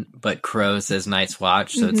Ironborn, but crow says Night's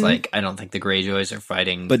Watch. So it's like, I don't think the Greyjoys are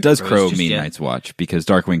fighting. But does crow mean Night's Watch? Because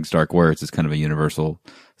Darkwing's Dark Words is kind of a universal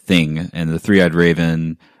thing, and the Three-Eyed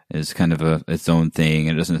Raven is kind of its own thing,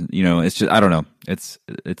 and it doesn't, it's just, I don't know. It's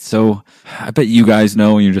so, I bet you guys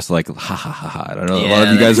know, and you're just like, ha ha ha ha. I don't know. Yeah, a lot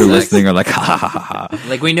of you guys are listening are like, ha ha ha ha.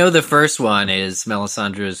 Like, we know the first one is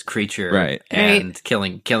Melisandre's creature, right? And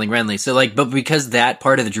killing Renly. So like, but because that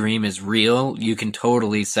part of the dream is real, you can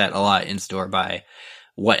totally set a lot in store by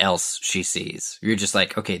what else she sees. You're just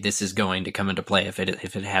like, okay, this is going to come into play if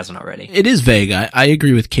it hasn't already. It is vague. I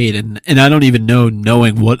agree with Kate, and I don't even know,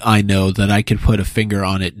 knowing what I know, that I could put a finger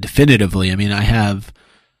on it definitively. I mean, I have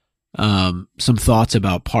some thoughts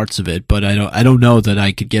about parts of it, but I don't know that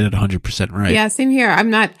I could get it 100% right. Yeah, same here. I'm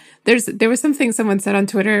not. There was something someone said on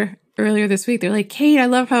Twitter earlier this week. They're like, Kate, I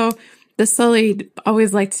love how the Sullied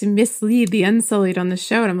always like to mislead the Unsullied on the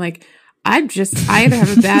show, and I'm like, I either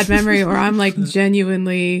have a bad memory or I'm like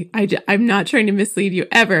genuinely, I'm not trying to mislead you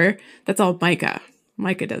ever. That's all Micah.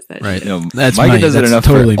 Micah does that. Right. Shit. That's Micah does it enough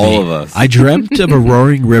totally for all of us. I dreamt of a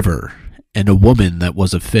roaring river and a woman that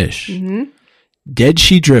was a fish. Mm-hmm. Dead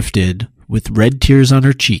she drifted, with red tears on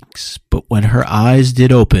her cheeks, but when her eyes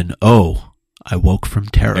did open, oh, I woke from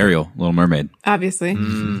terror. Ariel, Little Mermaid. Obviously.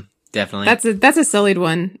 Definitely. That's a sullied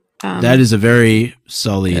one. That is a very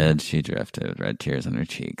sullied. Dead she drifted, red tears on her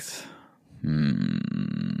cheeks.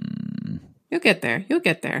 You'll get there. You'll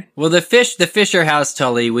get there. Well, the Fisher House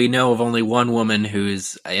Tully, we know of only one woman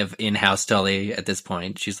who's in House Tully at this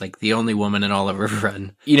point. She's like the only woman in all of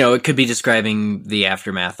Riverrun. You know, it could be describing the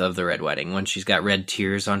aftermath of the Red Wedding when she's got red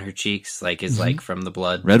tears on her cheeks, like is like from the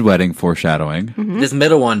blood. Red Wedding foreshadowing. This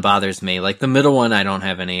middle one bothers me. Like the middle one, I don't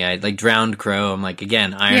have any. I like Drowned Crow. I'm like,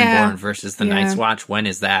 again, Ironborn versus the Night's Watch. When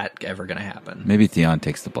is that ever going to happen? Maybe Theon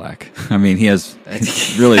takes the black. I mean, he has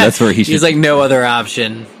really. That's where he should. He's like no other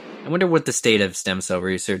option. I wonder what the state of stem cell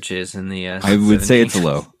research is in the. I would say it's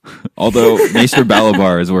low. Although Maester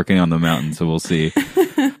Balabar is working on the mountain, so we'll see.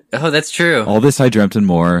 Oh, that's true. All this I dreamt and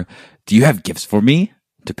more. Do you have gifts for me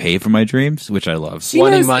to pay for my dreams? Which I love.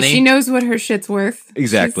 Wanting money. She knows what her shit's worth.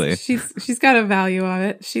 Exactly. She's got a value on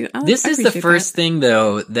it. This is the first thing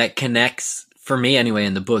though that connects, for me anyway,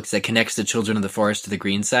 in the books, that connects the Children of the Forest to the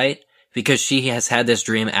Green Site, because she has had this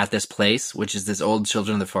dream at this place, which is this old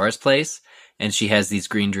Children of the Forest place. And she has these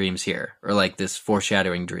green dreams here, or like this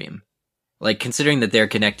foreshadowing dream. Like considering that they're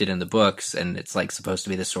connected in the books and it's like supposed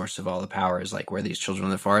to be the source of all the powers, like where these Children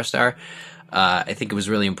of the Forest are. I think it was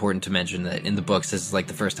really important to mention that in the books, this is like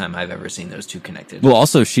the first time I've ever seen those two connected. Well,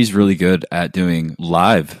 also, she's really good at doing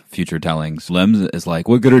live future tellings. Lem is like,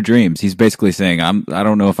 what good are dreams? He's basically saying, I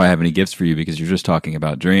don't know if I have any gifts for you because you're just talking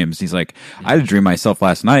about dreams. He's like, I had a dream myself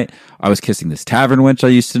last night. I was kissing this tavern wench I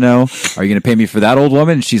used to know. Are you going to pay me for that, old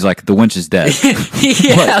woman? And she's like, the wench is dead.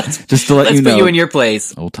 Yeah. Just to let you know. Let's put you in your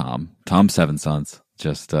place. Oh, Tom's 7 sons.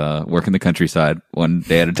 Just working the countryside one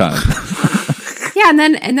day at a time. Yeah,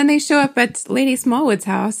 and then they show up at Lady Smallwood's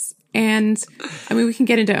house, and I mean we can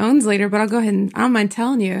get into owns later, but I'll go ahead and I don't mind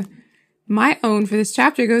telling you, my own for this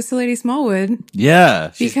chapter goes to Lady Smallwood.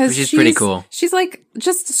 Yeah, because she's pretty cool. She's like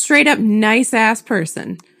just a straight up nice ass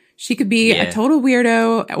person. She could be a total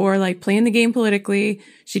weirdo or like playing the game politically.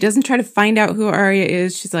 She doesn't try to find out who Arya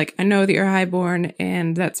is. She's like, I know that you're highborn,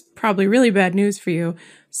 and that's probably really bad news for you.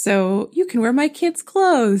 So you can wear my kids'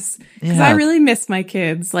 clothes because I really miss my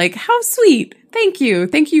kids. Like, how sweet. Thank you.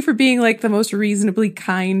 Thank you for being like the most reasonably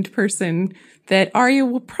kind person that Arya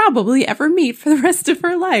will probably ever meet for the rest of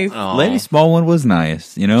her life. Aww. Lady Smallwood was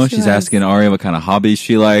nice. You know, she's asking Arya what kind of hobbies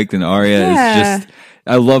she liked, and Arya is just...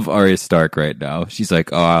 I love Arya Stark right now. She's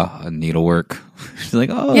like, needlework. She's like,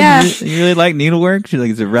 you really like needlework? She's like,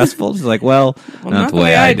 is it restful? She's like, well not the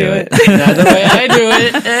way I do it. Not the way I do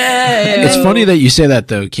it. It's funny that you say that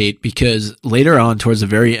though, Kate, because later on towards the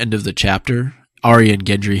very end of the chapter, Arya and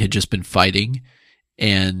Gendry had just been fighting.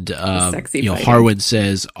 And, Harwin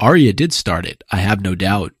says, Arya did start it. I have no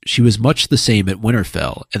doubt. She was much the same at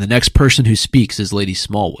Winterfell. And the next person who speaks is Lady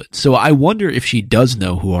Smallwood. So I wonder if she does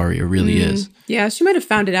know who Arya really is. Yeah, she might have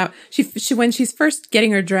found it out. She when she's first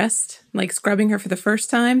getting her dressed, like scrubbing her for the first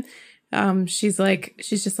time, she's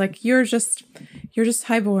just like, you're just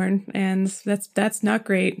highborn, and that's not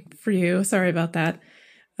great for you. Sorry about that.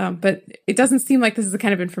 But it doesn't seem like this is the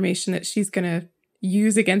kind of information that she's gonna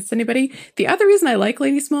use against anybody. The other reason I like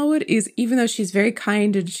Lady Smallwood is even though she's very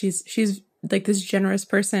kind and she's like this generous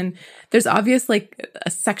person, there's obvious like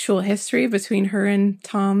a sexual history between her and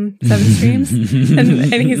Tom Seven Streams.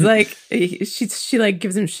 and he's like, she like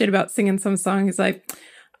gives him shit about singing some song. He's like,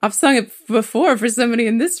 I've sung it before for somebody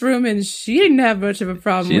in this room and she didn't have much of a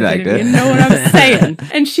problem with it. You know what I'm saying?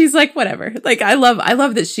 And she's like, whatever. Like, I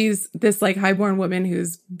love that she's this like highborn woman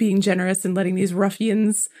who's being generous and letting these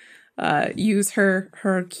ruffians use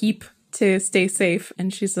her keep to stay safe.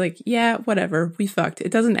 And she's like, yeah, whatever, we fucked.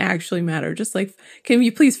 It doesn't actually matter. Just like, can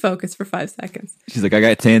you please focus for 5 seconds? She's like, I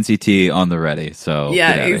got Tansy T on the ready. So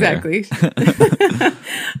yeah, exactly.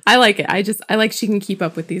 I like it. I like she can keep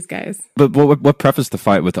up with these guys. But what prefaced the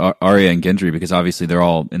fight with Arya and Gendry? Because obviously they're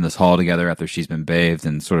all in this hall together after she's been bathed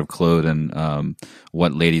and sort of clothed in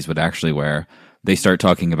what ladies would actually wear. They start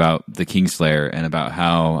talking about the Kingslayer and about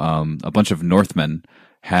how a bunch of Northmen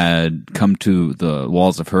had come to the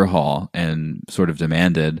walls of her hall and sort of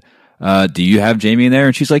demanded, do you have Jaime in there?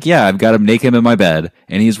 And she's like, yeah, I've got him naked in my bed,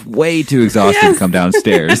 and he's way too exhausted to come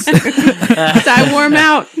downstairs. I wore him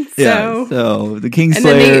out. So the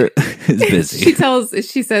Kingslayer is busy.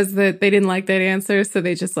 She says that they didn't like that answer, so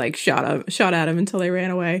they just like shot at him until they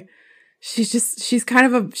ran away. She's kind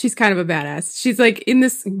of a badass. She's like in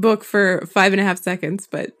this book for 5.5 seconds,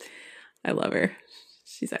 but I love her.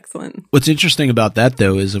 She's excellent. What's interesting about that,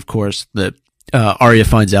 though, is, of course, that Arya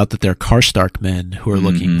finds out that they're Karstark men who are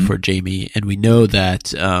looking for Jaime. And we know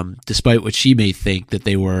that despite what she may think, that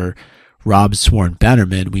they were Robb's sworn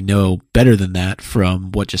bannermen. We know better than that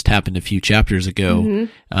from what just happened a few chapters ago.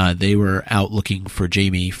 They were out looking for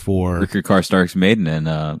Jaime for Rickard Karstark's maiden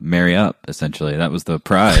and marry up, essentially. That was the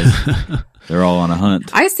prize. They're all on a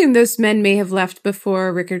hunt. I assume those men may have left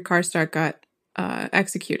before Rickard Karstark got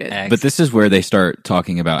executed. But this is where they start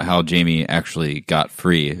talking about how Jaime actually got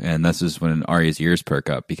free, and this is when Arya's ears perk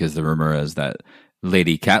up, because the rumor is that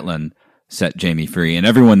Lady Catelyn set Jaime free, and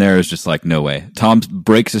everyone there is just like, no way. Tom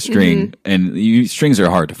breaks a string, and strings are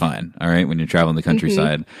hard to find, all right, when you're traveling the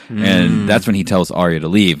countryside, and that's when he tells Arya to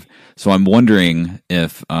leave. So I'm wondering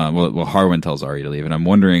if, Harwin tells Arya to leave, and I'm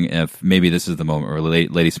wondering if maybe this is the moment where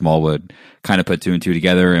Lady Smallwood kind of put two and two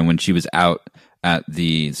together, and when she was out at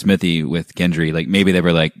the smithy with Gendry, like maybe they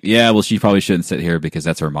were like, yeah, well, she probably shouldn't sit here because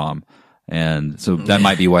that's her mom. And so that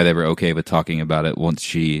might be why they were okay with talking about it once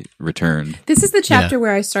she returned. This is the chapter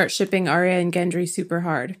where I start shipping Arya and Gendry super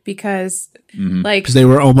hard because, because they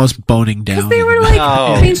were almost boning down. They were like,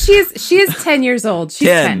 I mean, she is 10 years old. She's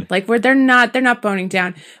 10. Like, they're not boning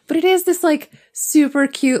down. But it is this like super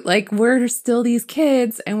cute, like we're still these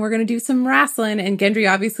kids and we're gonna do some wrestling. And Gendry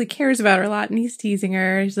obviously cares about her a lot, and he's teasing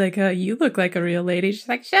her. He's like, "You look like a real lady." She's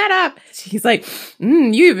like, "Shut up." She's like,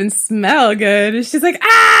 "You even smell good." And she's like,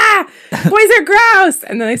 "Ah, boys are gross."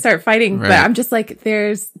 And then they start fighting. Right. But I'm just like,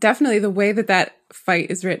 there's definitely the way that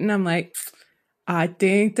fight is written. I'm like, I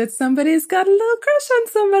think that somebody's got a little crush on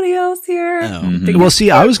somebody else here. Oh. Well,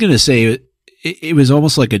 see, I was gonna say it was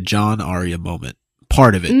almost like a Jon Arya moment.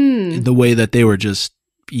 Part of it, the way that they were just,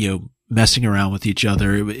 messing around with each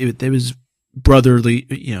other. It was brotherly,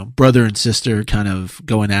 brother and sister kind of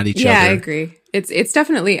going at each other. Yeah, I agree. It's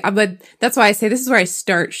definitely, but that's why I say this is where I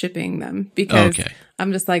start shipping them, because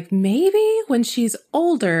I'm just like, maybe when she's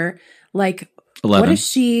older, like 11. What if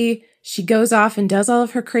she goes off and does all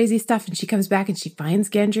of her crazy stuff, and she comes back and she finds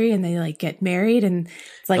Gendry and they like get married, and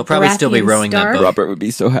it's like, they'll probably still be rowing that boat. Robert would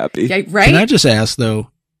be so happy. Yeah, right? Can I just ask though,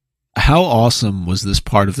 how awesome was this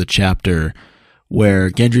part of the chapter where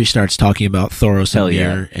Gendry starts talking about Thoros and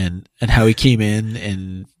Myr and how he came in,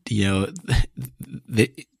 and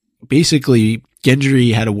basically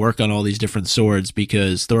Gendry had to work on all these different swords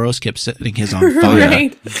because Thoros kept setting his on fire.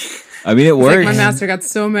 Right. I mean, it worked. Like my master got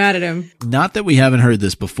so mad at him. Not that we haven't heard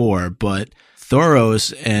this before, but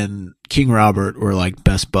Thoros and King Robert were like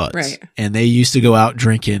best buds. Right. And they used to go out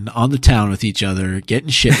drinking on the town with each other, getting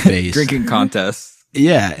shit-faced. Drinking contests.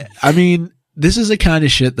 Yeah, I mean, this is the kind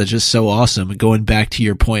of shit that's just so awesome. And going back to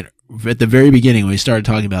your point at the very beginning when we started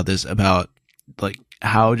talking about this, about like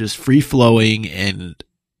how just free flowing and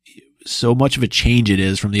so much of a change it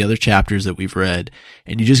is from the other chapters that we've read,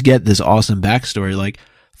 and you just get this awesome backstory. Like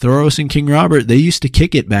Thoros and King Robert, they used to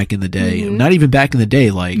kick it back in the day. Not even back in the day,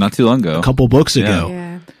 like not too long ago, a couple books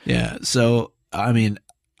ago. Yeah. So I mean,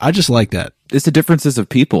 I just like that. It's the differences of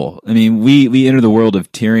people. I mean, we enter the world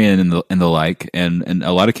of Tyrion and the like, and in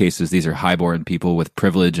a lot of cases, these are highborn people with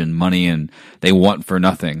privilege and money, and they want for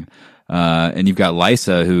nothing. And you've got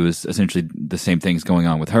Lysa, who's essentially the same thing's going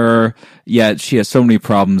on with her, yet she has so many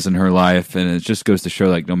problems in her life, and it just goes to show,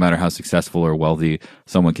 like, no matter how successful or wealthy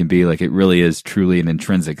someone can be, like, it really is truly an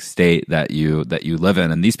intrinsic state that you live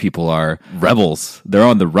in. And these people are rebels. They're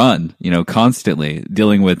on the run, constantly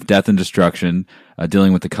dealing with death and destruction,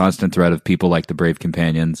 dealing with the constant threat of people like the Brave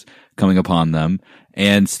Companions coming upon them.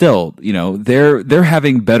 And still, they're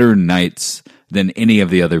having better nights than any of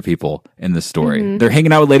the other people in the story. They're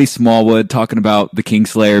hanging out with Lady Smallwood, talking about the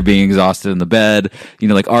Kingslayer being exhausted in the bed.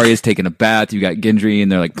 Like Arya's taking a bath. You got Gendry,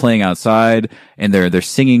 and they're like playing outside, and they're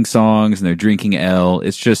singing songs and they're drinking ale.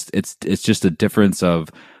 It's just a difference of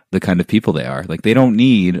the kind of people they are. Like, they don't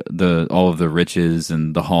need all of the riches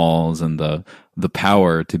and the halls and the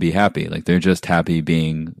power to be happy. Like, they're just happy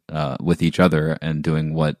being with each other and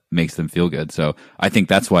doing what makes them feel good. So I think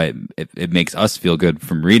that's why it makes us feel good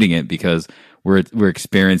from reading it, because we're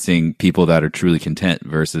experiencing people that are truly content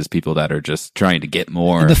versus people that are just trying to get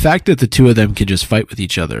more. And the fact that the two of them can just fight with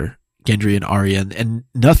each other, Gendry and Arya, and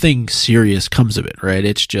nothing serious comes of it, right?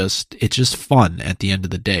 It's just fun at the end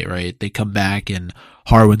of the day, right? They come back and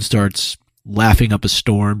Harwin starts laughing up a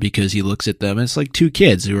storm because he looks at them. It's like two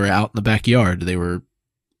kids who were out in the backyard. They were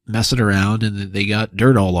messing around and they got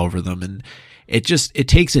dirt all over them. And it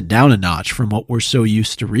takes it down a notch from what we're so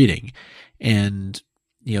used to reading. And,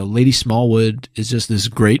 Lady Smallwood is just this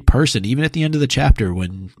great person, even at the end of the chapter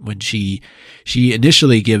when she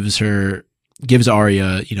initially gives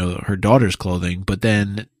Arya, her daughter's clothing, but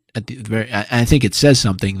then at the very, I think it says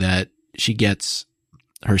something that she gets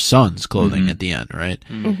her son's clothing at the end, right?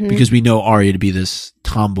 Because we know Arya to be this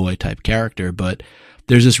tomboy type character, but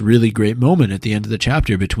there's this really great moment at the end of the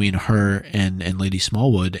chapter between her and Lady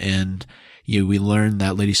Smallwood, and we learn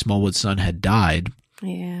that Lady Smallwood's son had died,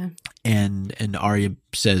 Yeah. and Arya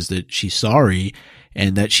says that she's sorry,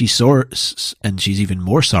 and that she's even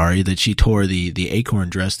more sorry that she tore the acorn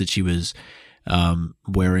dress that she was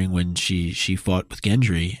wearing when she fought with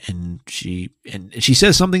Gendry, and she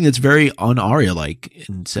says something that's very un-Arya like,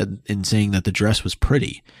 in saying that the dress was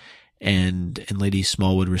pretty, and Lady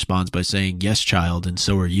Smallwood responds by saying, "Yes, child, and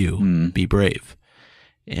so are you. Be brave."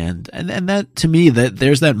 And that, to me, that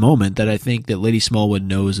there's that moment that I think that Lady Smallwood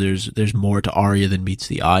knows there's more to Arya than meets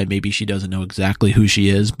the eye. Maybe she doesn't know exactly who she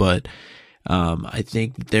is, but I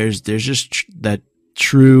think there's just that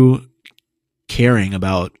true caring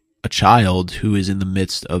about a child who is in the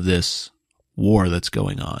midst of this war that's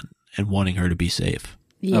going on and wanting her to be safe.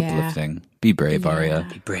 Yeah. Uplifting. Be brave, Arya.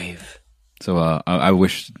 Be brave. So I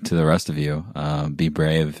wish to the rest of you, be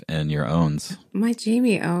brave in your owns. My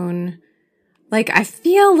Jamie own. Like, I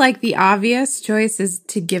feel like the obvious choice is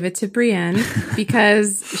to give it to Brienne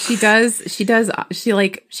because she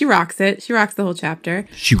rocks it. She rocks the whole chapter.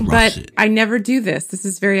 She rocks it. I never do this. This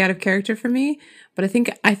is very out of character for me. But I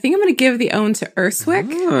think I'm going to give the own to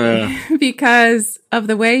Urswick because of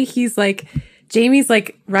the way he's like, Jamie's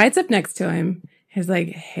like rides up next to him. He's like,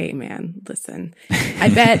 "Hey man, listen, I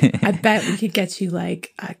bet we could get you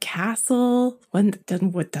like a castle.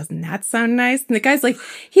 Doesn't that sound nice?" And the guy's like,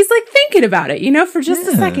 he's like thinking about it, for just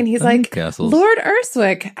a second. He's like, castles. "Lord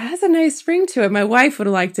Urswick has a nice ring to it. My wife would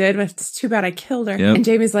have liked it, but it's too bad I killed her." Yep. And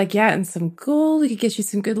Jamie's like, "Yeah, and some gold. We could get you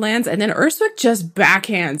some good lands." And then Urswick just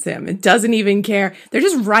backhands him and doesn't even care. They're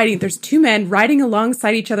just riding. There's two men riding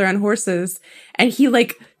alongside each other on horses, and he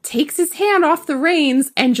like takes his hand off the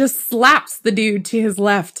reins and just slaps the dude to his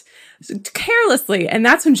left carelessly. And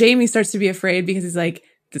that's when Jamie starts to be afraid because he's like,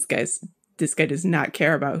 this guy does not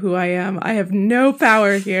care about who I am. I have no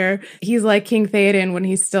power here. He's like King Theoden when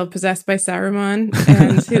he's still possessed by Saruman,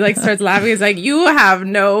 and he like starts laughing. He's like, "You have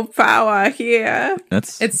no power here."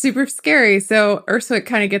 It's super scary. So Urswick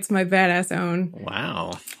kind of gets my badass own.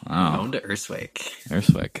 Wow. Own to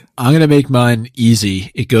Urswick. I'm going to make mine easy.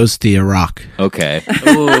 It goes to Iraq. Okay.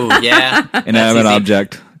 Oh, yeah. Inanimate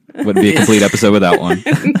object. Wouldn't be a complete episode without one.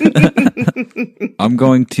 I'm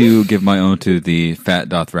going to give my own to the fat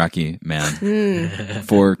Dothraki man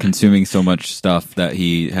for consuming so much stuff that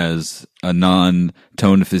he has a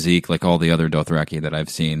non-toned physique like all the other Dothraki that I've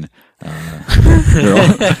seen. They're all,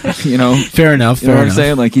 Fair enough. You know what I'm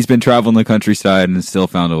saying? Like, he's been traveling the countryside and still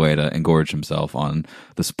found a way to engorge himself on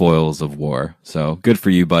the spoils of war. So good for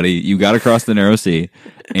you, buddy. You got across the narrow sea,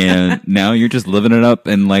 and now you're just living it up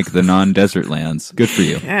in like the non-desert lands. Good for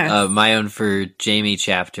you. Yes. My own for Jamie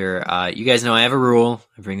chapter. You guys know I have a rule.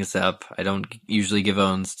 I bring this up. I don't usually give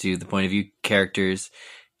owns to the point of view characters.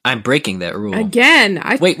 I'm breaking that rule. Again.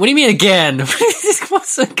 Wait, what do you mean again?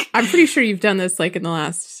 I'm pretty sure you've done this like in the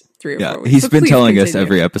last 3 or 4 weeks. He's So been please telling us continue.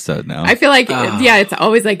 every episode now. I feel like, it's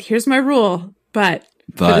always like, here's my rule, but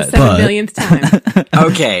for the 7 millionth time.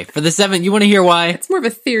 Okay, for the 7, you want to hear why? It's more of a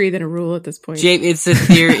theory than a rule at this point. It's a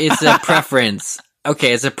theory, it's a preference.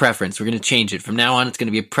 Okay, it's a preference. We're going to change it. From now on, it's going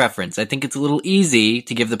to be a preference. I think it's a little easy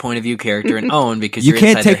to give the point of view character an own because you you're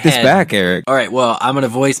can't inside take their this head. back, Eric. All right, well, I'm going to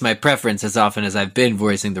voice my preference as often as I've been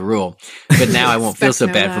voicing the rule. But now I won't feel so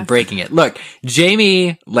Expect no bad for less. breaking it. Look,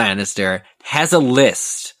 Jamie Lannister has a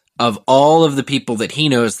list of all of the people that he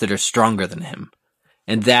knows that are stronger than him.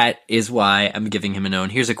 And that is why I'm giving him an own.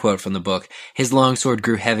 Here's a quote from the book. His longsword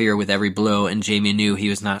grew heavier with every blow, and Jamie knew he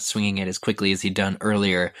was not swinging it as quickly as he'd done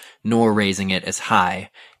earlier, nor raising it as high.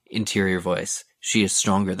 Interior voice. She is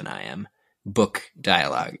stronger than I am. Book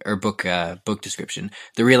dialogue, or book description.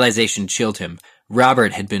 The realization chilled him.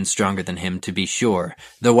 Robert had been stronger than him, to be sure.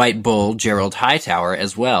 The White Bull, Gerald Hightower,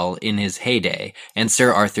 as well, in his heyday, and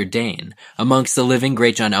Sir Arthur Dane. Amongst the living,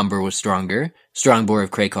 Greatjon Umber was stronger. Strongbor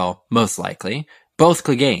of Crakehall, most likely. Both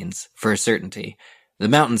Cleganes, for a certainty. The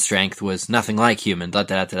mountain strength was nothing like human, And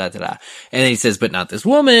then he says, but not this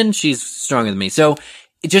woman, she's stronger than me. So,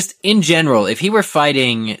 just in general, if he were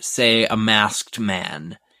fighting, say, a masked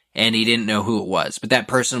man, and he didn't know who it was, but that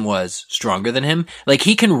person was stronger than him, like,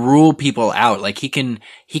 he can rule people out. Like, he can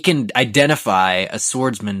identify a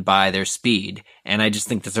swordsman by their speed. And I just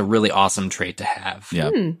think that's a really awesome trait to have.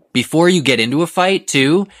 Yeah. Before you get into a fight,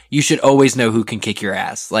 too, you should always know who can kick your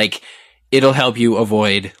ass. Like, it'll help you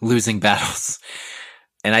avoid losing battles.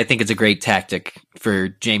 And I think it's a great tactic for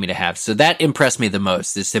Jamie to have. So that impressed me the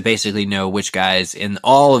most, is to basically know which guys in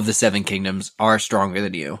all of the 7 kingdoms are stronger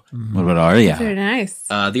than you. What about Arya? Very nice.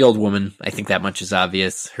 The old woman, I think that much is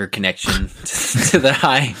obvious. Her connection to the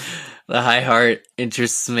high heart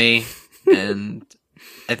interests me. And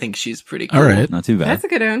I think she's pretty cool. All right. Not too bad. That's a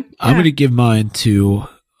good one. I'm going to give mine to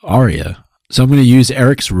Arya. So I'm going to use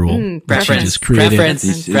Eric's rule. Which he Preference. just created. Preference.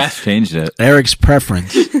 He's changed it. Eric's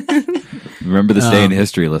preference, Remember this day in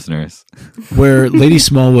history, listeners. where Lady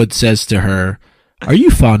Smallwood says to her, "Are you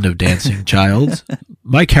fond of dancing, child?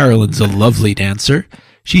 My Carolyn's a lovely dancer.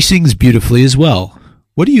 She sings beautifully as well.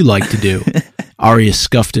 What do you like to do?" Arya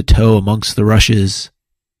scuffed a toe amongst the rushes.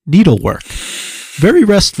 "Needlework. Very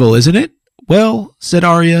restful, isn't it?" "Well," said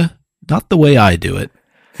Arya, "not the way I do it."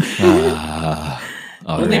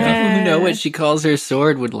 Only people who know what she calls her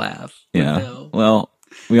sword would laugh. Yeah. No. Well,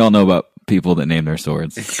 we all know about people that name their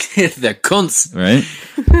swords, They're cunts. right?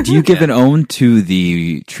 Do you give an own to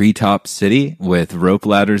the treetop city with rope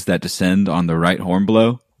ladders that descend on the right horn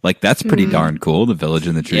blow? Like, that's pretty darn cool, the village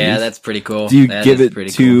in the trees. Yeah, that's pretty cool. Do you That give is it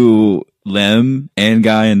pretty to Lem and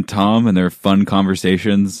Guy and Tom and their fun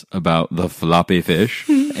conversations about the floppy fish?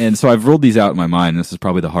 And so I've rolled these out in my mind. This is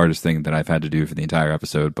probably the hardest thing that I've had to do for the entire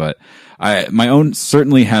episode, but my own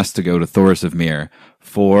certainly has to go to Thoros of Myr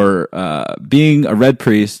for being a red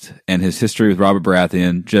priest and his history with Robert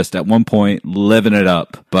Baratheon, just at one point living it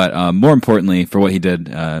up. But more importantly, for what he did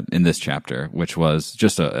in this chapter, which was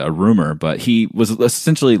just a rumor, but he was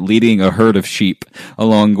essentially leading a herd of sheep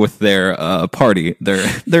along with their party. They're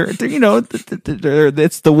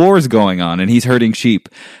it's the wars going on, and he's herding sheep,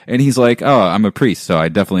 and he's like, "Oh, I'm a priest, so I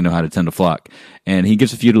definitely know how to tend a flock." And he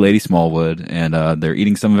gives a few to Lady Smallwood, and they're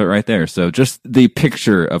eating some of it right there. So just the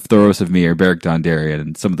picture of Thoros of Myr, Beric Dondarrion,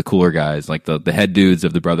 and some of the cooler guys, like the head dudes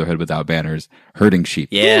of the Brotherhood Without Banners, herding sheep.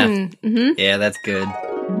 Yeah. Yeah, that's good.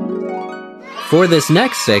 For this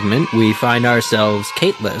next segment, we find ourselves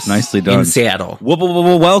Caitless. Nicely done. In Seattle.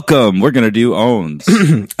 Welcome. We're going to do owns.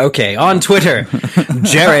 Okay, on Twitter,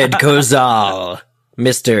 Jared Kozal,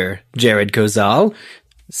 Mr. Jared Kozal,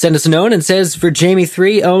 sent us an own and says, for Jamie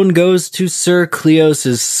 3, own goes to Sir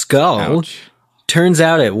Cleos' skull. Ouch. Turns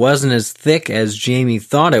out it wasn't as thick as Jamie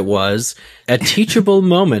thought it was. A teachable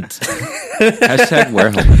moment. Hashtag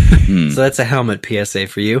wear helmet. So that's a helmet PSA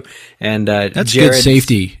for you. And That's Jared, good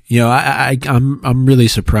safety. You know, I'm really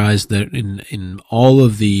surprised that in all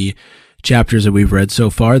of the chapters that we've read so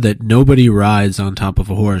far, that nobody rides on top of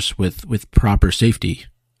a horse with proper safety.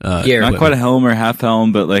 Gear. Not quite a helm or half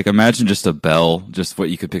helm, but like imagine just a bell, just what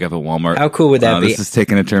you could pick up at Walmart. How cool would that be? This is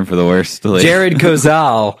taking a turn for the worst. Like, Jared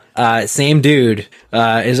Kozal, same dude,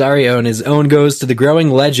 is Ario, and his own goes to the growing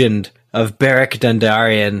legend of Beric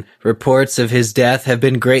Dondarrion. Reports of his death have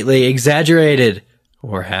been greatly exaggerated.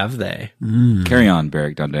 Or have they? Carry on,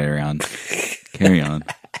 Beric Dondarrion. Carry on.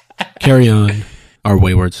 Carry on, our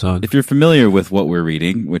wayward son. If you're familiar with what we're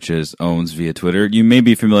reading, which is owns via Twitter, you may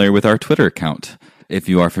be familiar with our Twitter account. If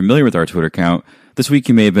you are familiar with our Twitter account, this week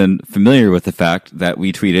you may have been familiar with the fact that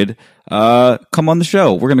we tweeted, come on the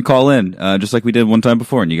show. We're going to call in, just like we did one time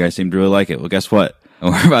before, and you guys seemed to really like it. Well, guess what?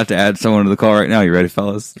 We're about to add someone to the call right now. You ready,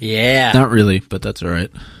 fellas? Yeah. Not really, but that's all right.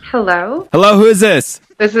 Hello, Hello, who is this?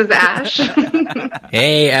 this is Ash.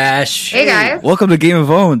 Hey, Ash. Hey guys. Welcome to Game of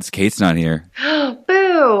Owns. Kate's not here.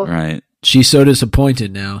 Boo. Right. She's so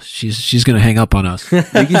disappointed now. She's going to hang up on us.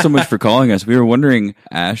 Thank you so much for calling us. We were wondering,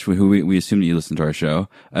 Ash, who we assume that you listen to our show,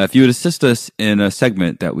 if you would assist us in a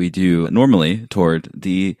segment that we do normally toward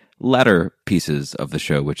the latter pieces of the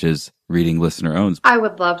show, which is reading listener owns. I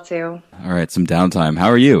would love to. All right, some downtime. How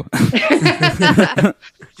are you?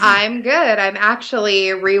 I'm good. I'm actually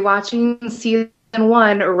rewatching season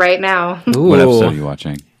 1 right now. Ooh. What episode are you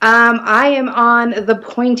watching? I am on the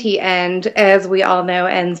pointy end, as we all know,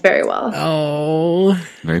 ends very well. Oh.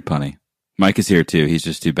 Very punny. Mike is here too. He's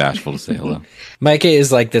just too bashful to say hello. Micah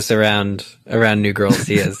is like this around new girls.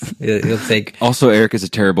 He is. He'll take. Also, Eric is a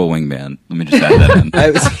terrible wingman. Let me just add that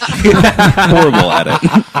in. Horrible at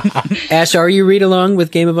it. Ash, are you reading along with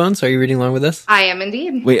Game of Owns? Are you reading along with us? I am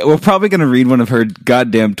indeed. Wait, we're probably going to read one of her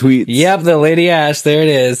goddamn tweets. Yep, the Lady Ash. There it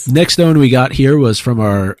is. Next own we got here was from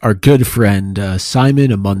our good friend,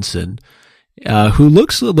 Simon Amundsen, who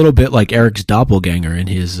looks a little bit like Eric's doppelganger in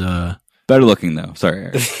his, Better looking though. Sorry,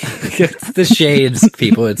 Eric. It's the shades,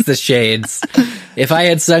 people. It's the shades. If I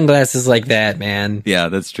had sunglasses like that, man, Yeah,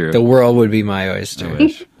 that's true. the world would be my I oyster.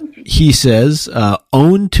 wish. he says,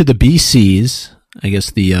 own to the BCs, I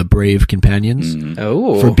guess the brave companions,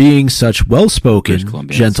 Oh. for being such British well-spoken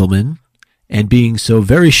Columbians. gentlemen and being so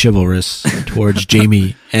very chivalrous towards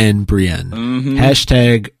Jamie and Brienne.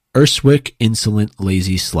 Hashtag Urswick insolent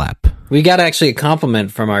lazy slap. We got actually a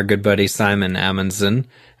compliment from our good buddy Simon Amundsen.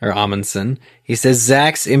 He says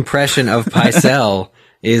Zach's impression of Pycelle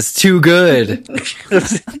is too good.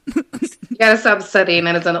 You gotta stop studying,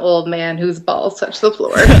 and it's an old man whose balls touch the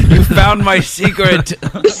floor. You found my secret.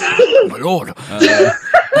 My lord.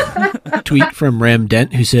 Tweet from Ram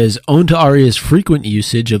Dent who says, own to Arya's frequent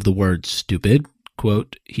usage of the word stupid.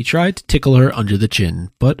 quote, he tried to tickle her under the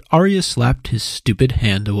chin, but Arya slapped his stupid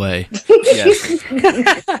hand away. Yes.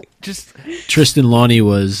 Tristan Lonnie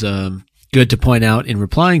was good to point out in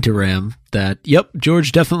replying to Ram that, yep,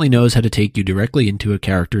 George definitely knows how to take you directly into a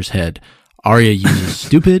character's head. Arya uses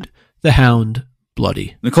stupid, the hound,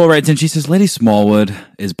 bloody. Nicole writes in, she says, Lady Smallwood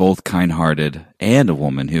is both kind-hearted and a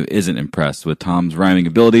woman who isn't impressed with Tom's rhyming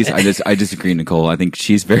abilities. I disagree, Nicole. I think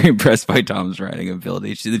she's very impressed by Tom's rhyming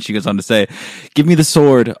ability. She goes on to say, give me the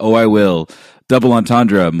sword. Oh, I will. Double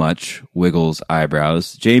entendre, much wiggles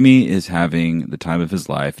eyebrows. Jamie is having the time of his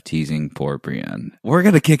life teasing poor Brienne. We're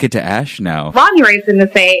going to kick it to Ash now. Ronnie writes in to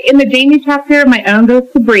say, in the Jamie chapter, my own goes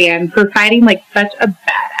to Brienne for fighting like such a badass.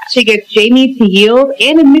 She gets Jamie to yield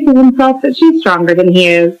and admit to himself that she's stronger than he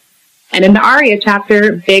is. And in the Arya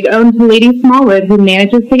chapter, big own to Lady Smallwood, who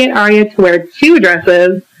manages to get Arya to wear 2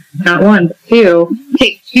 dresses, not 1, but 2,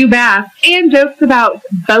 take 2 baths, and jokes about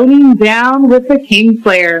boning down with the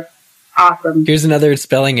Kingslayer. Awesome. Here's another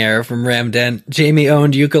spelling error from Ramden. Jamie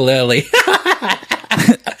owned ukulele.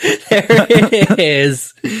 There it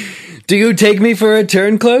is. Do you take me for a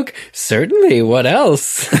turncloak? Certainly. What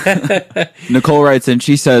else? Nicole writes in,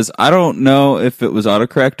 she says, I don't know if it was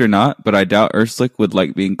autocorrect or not, but I doubt Urslick would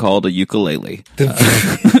like being called a ukulele.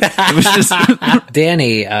 It was just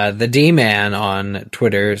Danny, the D-Man on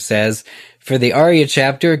Twitter says, for the Arya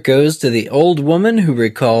chapter goes to the old woman who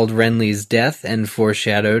recalled Renly's death and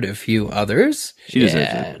foreshadowed a few others. She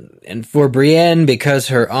deserves it. And for Brienne, because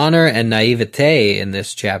her honor and naivete in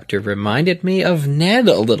this chapter reminded me of Ned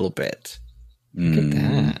a little bit. Look at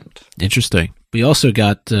that. Interesting. We also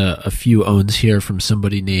got a few owns here from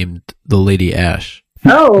somebody named the Lady Ash.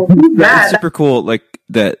 Oh, who's That's that? super cool. Like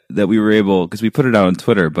that we were able, because we put it out on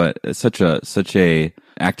Twitter, but such a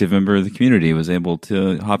active member of the community was able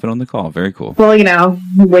to hop in on the call. Very cool. Well, you know,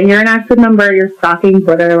 when you're an active member, you're stalking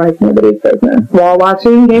Twitter like nobody's business while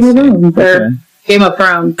watching Game of Thrones or Game of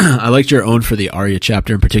Thrones. I liked your own for the Arya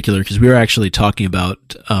chapter in particular because we were actually talking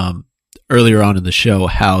about earlier on in the show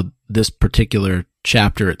how this particular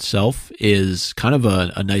chapter itself is kind of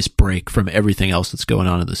a nice break from everything else that's going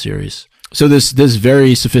on in the series. So this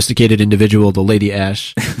very sophisticated individual, the Lady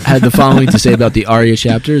Ash, had the following to say about the Arya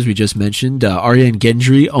chapter, as we just mentioned. Arya and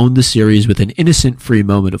Gendry owned the series with an innocent free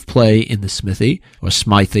moment of play in the smithy, or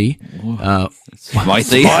smithy.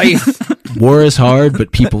 Smithy? War is hard,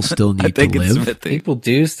 but people still need to live. Smithy. People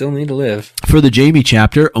do still need to live. For the Jamie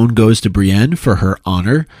chapter, own goes to Brienne for her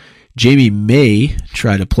honor. Jamie may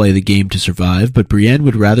try to play the game to survive, but Brienne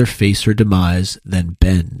would rather face her demise than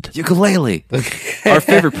bend. Ukulele. Our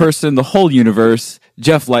favorite person in the whole universe,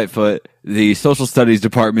 Jeff Lightfoot, the social studies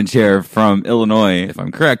department chair from Illinois, if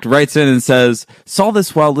I'm correct, writes in and says, saw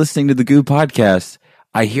this while listening to the Goo podcast.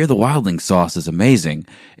 I hear the wildling sauce is amazing.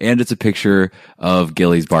 And it's a picture of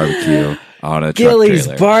Gilly's barbecue on a Gilly's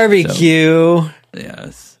truck trailer. barbecue. So,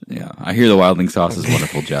 yes. Yeah. I hear the wildling sauce is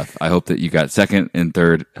wonderful, Jeff. I hope that you got second and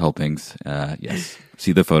third helpings. Yes.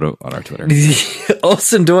 See the photo on our Twitter.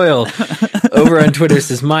 Olson Doyle over on Twitter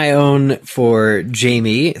says, my own for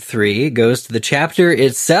Jamie 3 goes to the chapter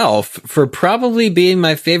itself for probably being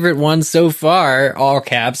my favorite one so far. All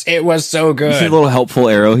caps. It was so You see good. a little helpful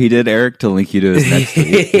arrow he did, Eric, to link you to his next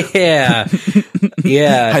tweet. Yeah.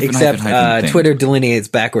 Yeah. Hyphen, Except hyphen thing. Twitter delineates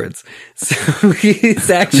backwards. So he's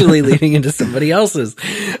actually leading into somebody else's.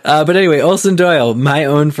 But anyway, Olson Doyle, my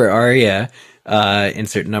own for Arya,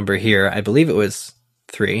 insert number here. I believe it was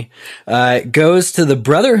 3, goes to the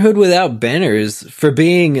Brotherhood Without Banners for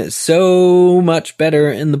being so much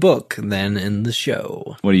better in the book than in the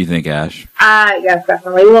show. What do you think, Ash? Yes,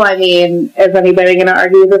 definitely. Well, I mean, is anybody going to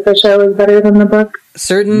argue that the show is better than the book?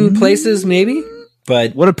 Certain places, maybe,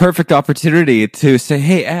 but What a perfect opportunity to say,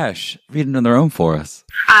 hey, Ash, read another own for us.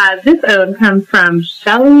 This own comes from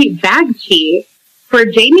Shelley Bagchi. For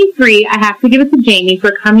Jamie 3, I have to give it to Jamie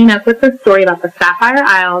for coming up with the story about the Sapphire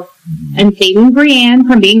Isles and saving Brienne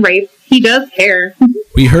from being raped. He does care.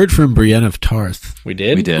 We heard from Brienne of Tarth, we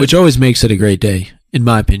did. We did. which always makes it a great day, in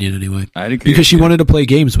my opinion anyway. I'd agree. Because she wanted to play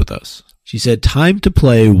games with us. She said, time to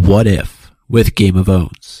play What If with Game of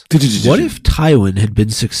Owns. What if Tywin had been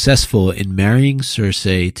successful in marrying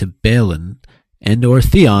Cersei to Balin and or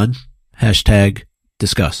Theon? Hashtag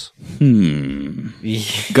discuss.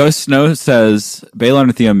 Ghost Snow says, Balon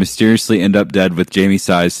and Theon mysteriously end up dead with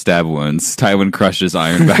Jamie-sized stab wounds. Tywin crushes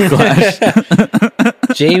Iron Backlash.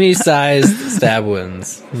 Jamie-sized stab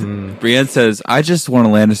wounds. Brienne says, I just want a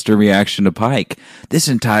Lannister reaction to Pike. This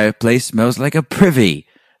entire place smells like a privy.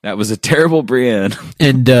 That was a terrible Brienne.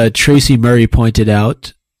 And Tracy Murray pointed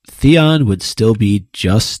out, Theon would still be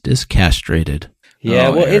just as castrated. Yeah,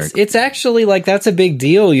 Oh, well, Eric. it's actually like that's a big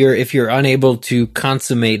deal. If you're unable to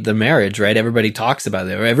consummate the marriage, right? Everybody talks about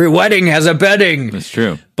it. Every wedding has a bedding, That's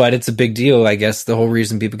true. but it's a big deal. I guess the whole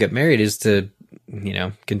reason people get married is to,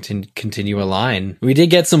 continue a line. We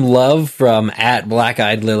did get some love from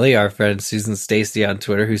 @BlackEyedLily, our friend Susan Stacy on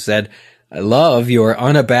Twitter, who said, "I love your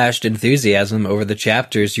unabashed enthusiasm over the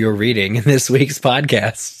chapters you're reading in this week's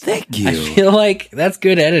podcast." Thank you. I feel like that's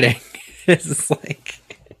good editing. It's like.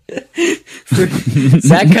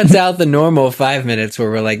 Zach cuts out the normal 5 minutes where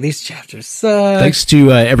we're like, these chapters suck. Thanks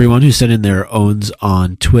to everyone who sent in their owns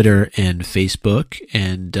on Twitter and Facebook.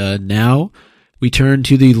 And now we turn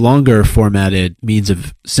to the longer formatted means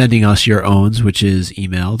of sending us your owns, which is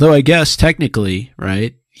email. Though I guess technically,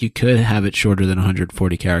 right, you could have it shorter than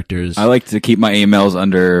 140 characters. I like to keep my emails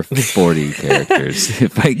under 40 characters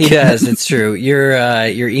if I can. Yes, it's true.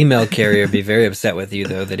 Your email carrier would be very upset with you,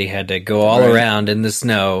 though, that he had to go all around in the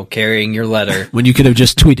snow carrying your letter when you could have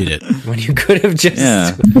just tweeted it. when you could have just...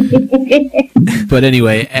 Yeah. But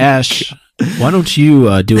anyway, Ash, why don't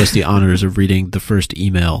you do us the honors of reading the first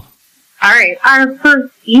email? All right. Our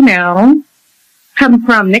first email comes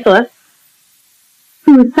from Nicholas,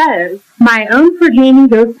 who says, "My own for Jamie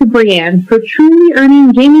goes to Brienne for truly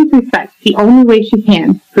earning Jamie's respect the only way she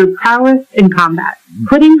can, through prowess in combat.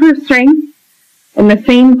 Putting her strength in the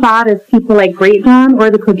same thought as people like Great John or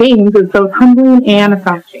the Cleganes is both humbling and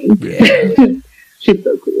affecting." Yeah. She's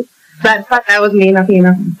so cool. That was me, nothing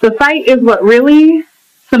enough. The fight is what really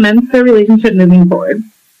cements their relationship moving forward.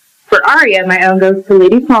 For Arya, my own goes to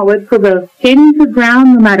Lady Smallwood for both standing her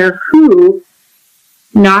ground no matter who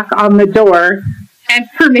knock on the door, and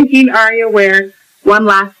for making Arya wear one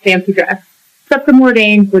last fancy dress. Septa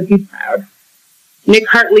Mordain would be proud. Nick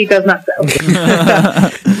Hartley does not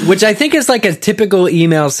so. Which I think is like a typical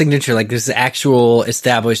email signature, like this actual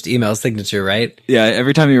established email signature, right? Yeah,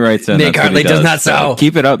 every time he writes in, Nick that's what he Hartley does not so.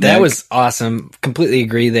 Keep it up, That Nick. was awesome. Completely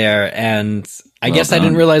agree there. And I Well guess I done.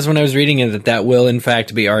 didn't realize when I was reading it that will in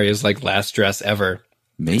fact be Arya's like last dress ever.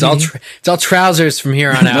 Maybe. It's all trousers from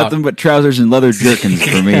here on out. Nothing but trousers and leather jerkins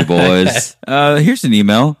for me, boys. Here's an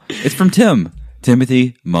email. It's from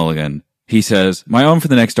Timothy Mulligan. He says, "My own for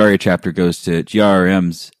the next Arya chapter goes to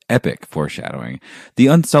GRM's epic foreshadowing. The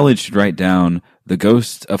Unsullied should write down the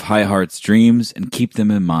ghosts of High Heart's dreams and keep them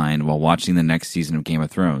in mind while watching the next season of Game of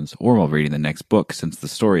Thrones or while reading the next book, since the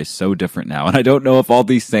story is so different now. And I don't know if all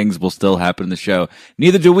these things will still happen in the show.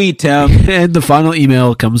 Neither do we, Tim." And the final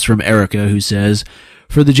email comes from Erica, who says,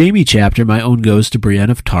 "For the Jamie chapter, my own goes to Brienne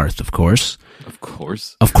of Tarth, of course." Of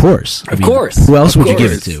course. Of course. Of course. Who else Of would you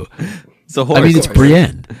give it course. to? It's a horse. I mean, it's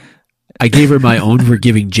Brienne. I gave her my own for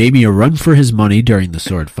giving Jamie a run for his money during the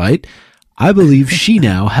sword fight. I believe she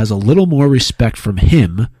now has a little more respect from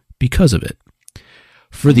him because of it.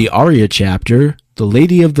 For the Arya chapter, the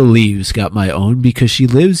Lady of the Leaves got my own because she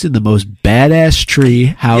lives in the most badass tree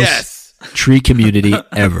house Yes. tree community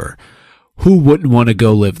ever. Who wouldn't want to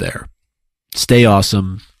go live there? Stay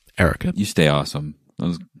awesome, Erica. You stay awesome. That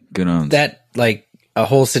was good on. That like a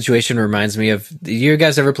whole situation reminds me of. Do you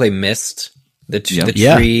guys ever play Myst? The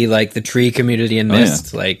Yeah. tree, like the tree community in Oh, yeah.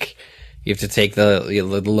 Myst. Like you have to take the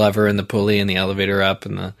lever and the pulley and the elevator up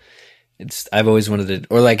and the. I've always wanted to,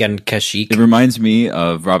 or like on Kashyyyk. It reminds me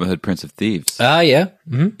of Robin Hood, Prince of Thieves. Yeah.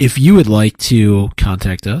 Mm-hmm. If you would like to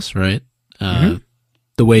contact us, right, the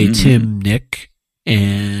way Tim, Nick,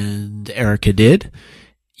 and Erica did,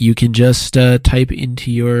 you can just type into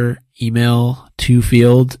your email to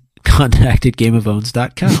field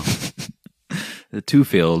contact@gameofowns.com. The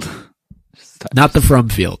two-field. Not the from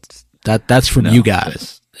field. That's from you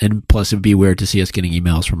guys. And plus, it'd be weird to see us getting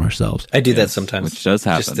emails from ourselves. I do that sometimes. Which does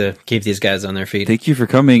happen. Just to keep these guys on their feet. Thank you for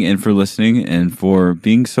coming and for listening and for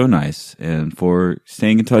being so nice and for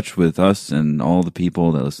staying in touch with us and all the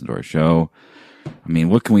people that listen to our show. I mean,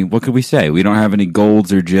 what could we say? We don't have any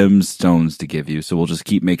golds or gemstones to give you, so we'll just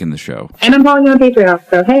keep making the show. And I'm following you on Patreon,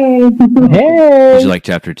 so hey. Did you like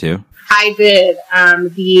chapter 2? I did.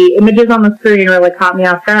 The images on the screen really caught me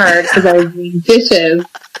off guard because I was doing dishes.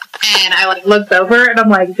 And I looked over and I'm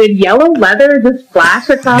like, did yellow leather just flash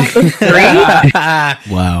across the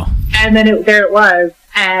screen? Wow. And then there it was.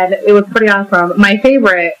 And it was pretty awesome. My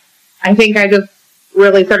favorite, I think I just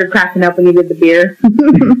really started cracking up when you did the beer.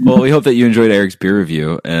 Well, we hope that you enjoyed Eric's beer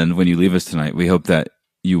review, and when you leave us tonight, we hope that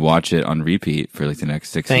you watch it on repeat for the next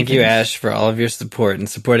 6 Thank you, seasons. Ash, for all of your support and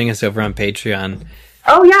supporting us over on Patreon.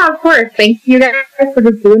 Oh, yeah, of course. Thank you guys for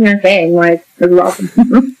just doing your thing. It was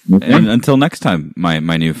awesome. And until next time, my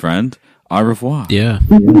new friend, au revoir. Yeah.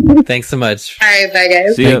 Thanks so much. All right, bye,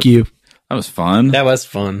 guys. See ya. Thank you. That was fun. That was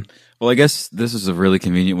fun. Well, I guess this is a really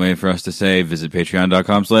convenient way for us to say visit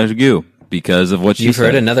patreon.com/goo. because of what she You've said.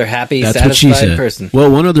 heard another happy, That's what she satisfied said. person. Well,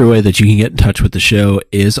 one other way that you can get in touch with the show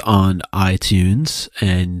is on iTunes,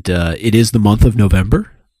 and it is the month of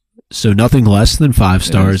November, so nothing less than 5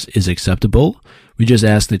 stars is acceptable. We just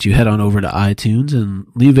ask that you head on over to iTunes and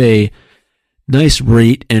leave a nice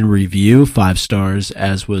rate and review, 5 stars,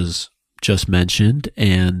 as was just mentioned.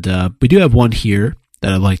 And we do have one here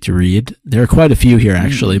that I'd like to read. There are quite a few here,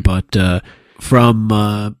 actually, but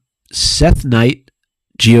from Seth Knight,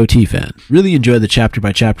 GOT fan. Really enjoy the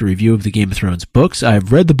chapter-by-chapter review of the Game of Thrones books.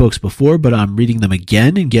 I've read the books before, but I'm reading them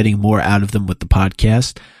again and getting more out of them with the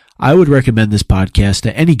podcast. I would recommend this podcast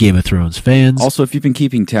to any Game of Thrones fans. Also, if you've been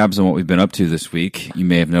keeping tabs on what we've been up to this week, you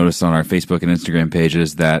may have noticed on our Facebook and Instagram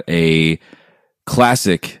pages that a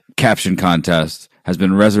classic caption contest has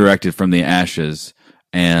been resurrected from the ashes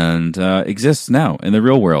and exists now in the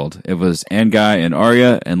real world. It was Anguy and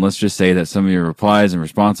Arya, and let's just say that some of your replies and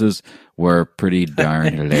responses were pretty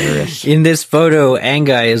darn hilarious. In this photo,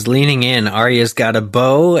 Anguy is leaning in. Arya's got a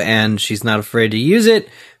bow, and she's not afraid to use it,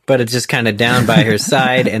 but it's just kind of down by her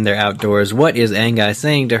side, and they're outdoors. What is Anguy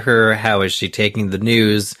saying to her? How is she taking the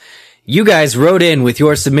news? You guys wrote in with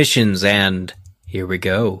your submissions, and here we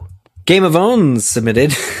go. Game of Owns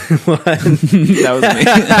submitted one. That was me.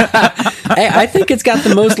 Hey, I think it's got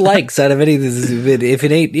the most likes out of any of this. If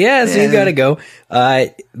it ain't, so you gotta go.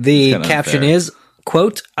 The caption unfair. is,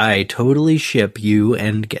 quote, I totally ship you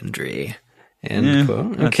and Gendry. End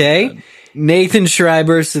quote. Okay. Bad. Nathan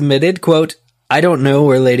Schreiber submitted, quote, I don't know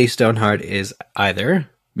where Lady Stoneheart is either.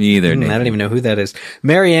 Me either, I Nathan. don't even know who that is.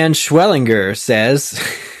 Marianne Schwellinger says,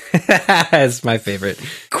 that's my favorite.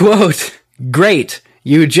 Quote, great.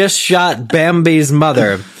 You just shot Bambi's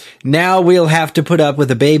mother. Now we'll have to put up with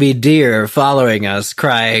a baby deer following us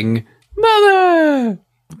crying, Mother!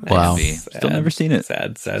 Wow. Still never seen it.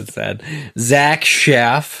 Sad. Zach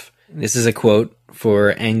Schaff. This is a quote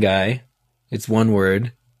for Anguy. It's one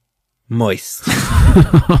word. Moist.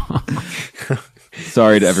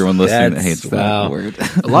 Sorry to everyone listening that hates that wow. word.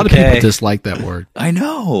 A lot of people dislike that word. I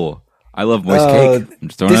know. I love moist cake. I'm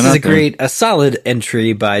just throwing This it is out there. a solid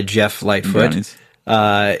entry by Jeff Lightfoot. Brownies.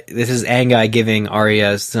 This is Anguy giving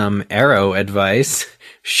Arya some arrow advice.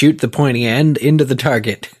 Shoot the pointy end into the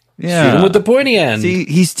target. Yeah. Shoot him with the pointy end. See,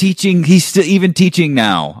 he's teaching. He's still even teaching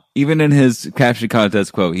now. Even in his caption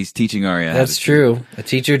contest quote, he's teaching Arya. how That's to true. A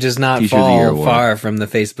teacher does not Teacher of the Year fall award. far from the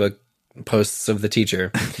Facebook posts of the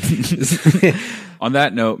teacher. On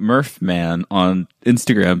that note, Murph Man on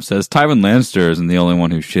Instagram says Tywin Lannister isn't the only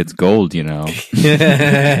one who shits gold, you know.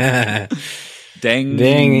 Dang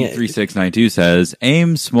 3692 says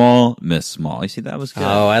aim small, miss small. You see, that was good.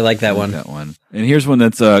 Oh, I like that one. That one. And here's one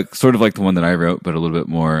that's sort of like the one that I wrote, but a little bit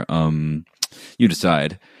more. You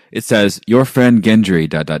decide. It says your friend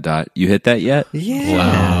Gendry ... You hit that yet? Yeah.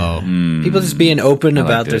 Wow. People just being open I liked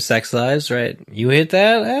about their it. sex lives, right? You hit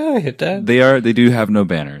that? Oh, I hit that. They do have no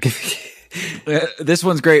banners. This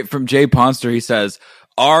one's great from Jay Ponster. He says,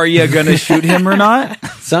 "Are you gonna shoot him or not?"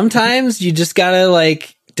 Sometimes you just gotta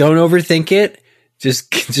don't overthink it.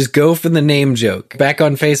 Just go for the name joke. Back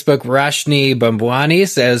on Facebook, Rashni Bambwani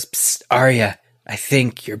says, Psst, Arya, I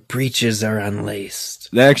think your breeches are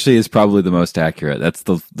unlaced. That actually is probably the most accurate. That's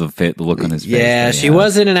the look on his face. Yeah, that he she has.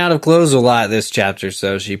 was in and out of clothes a lot this chapter,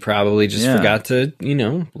 so she probably just Yeah. forgot to,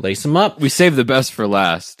 lace them up. We saved the best for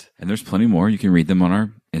last, and there's plenty more. You can read them on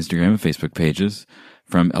our Instagram and Facebook pages.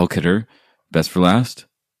 From El Kidder, best for last,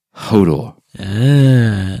 Hodor.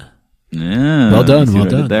 Ah. Yeah, Well done, see well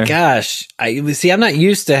what I did done. there? Gosh, I'm not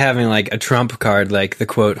used to having a trump card like the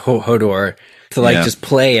quote Hodor to Yeah. just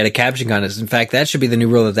play at a caption contest. In fact, that should be the new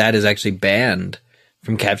rule that is actually banned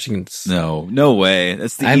from captions. No way.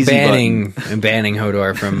 That's the I'm easy banning button.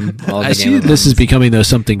 Hodor from all the I see Game of this is Thrones. becoming though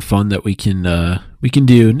something fun that we can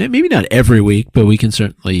do. Maybe not every week, but we can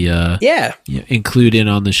certainly Yeah. include in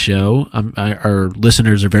on the show. Our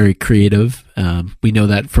listeners are very creative. We know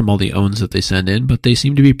that from all the owns that they send in, but they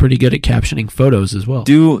seem to be pretty good at captioning photos as well.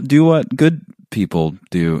 Do what good people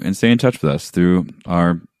do and stay in touch with us through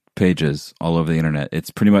our pages all over the internet.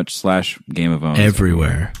 It's pretty much /Game of Owns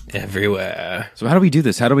Everywhere. Everywhere. So how do we do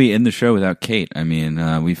this? How do we end the show without Kate? I mean,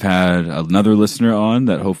 we've had another listener on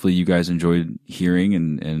that hopefully you guys enjoyed hearing,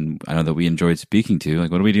 and I know that we enjoyed speaking to.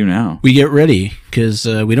 What do we do now? We get ready because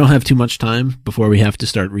we don't have too much time before we have to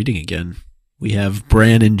start reading again. We have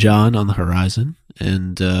Bran and Jon on the horizon,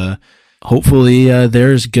 and hopefully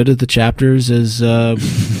they're as good at the chapters as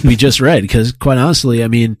we just read. Because quite honestly, I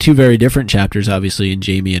mean, two very different chapters, obviously, in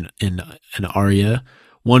Jaime and Arya.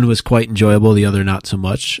 One was quite enjoyable, the other not so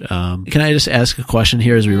much. Can I just ask a question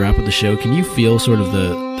here as we wrap up the show? Can you feel sort of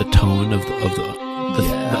the tone of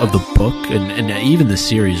the book and even the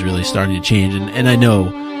series really starting to change? And I know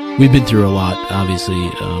we've been through a lot, obviously,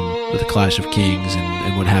 with the Clash of Kings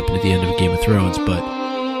and what happened at the end of Game of Thrones, but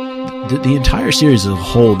the entire series as a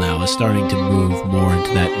whole now is starting to move more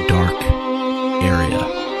into that dark area.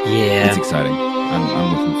 Yeah. It's exciting.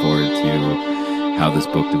 I'm looking forward to how this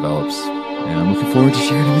book develops, and I'm looking forward to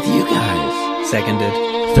sharing it with you guys. Seconded.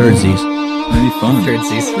 Third season. It'll be fun. Third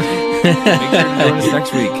season. Make sure to join us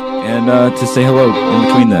next week, and to say hello in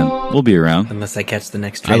between then. We'll be around. Unless I catch the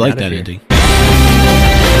next train I like out of that here. ending.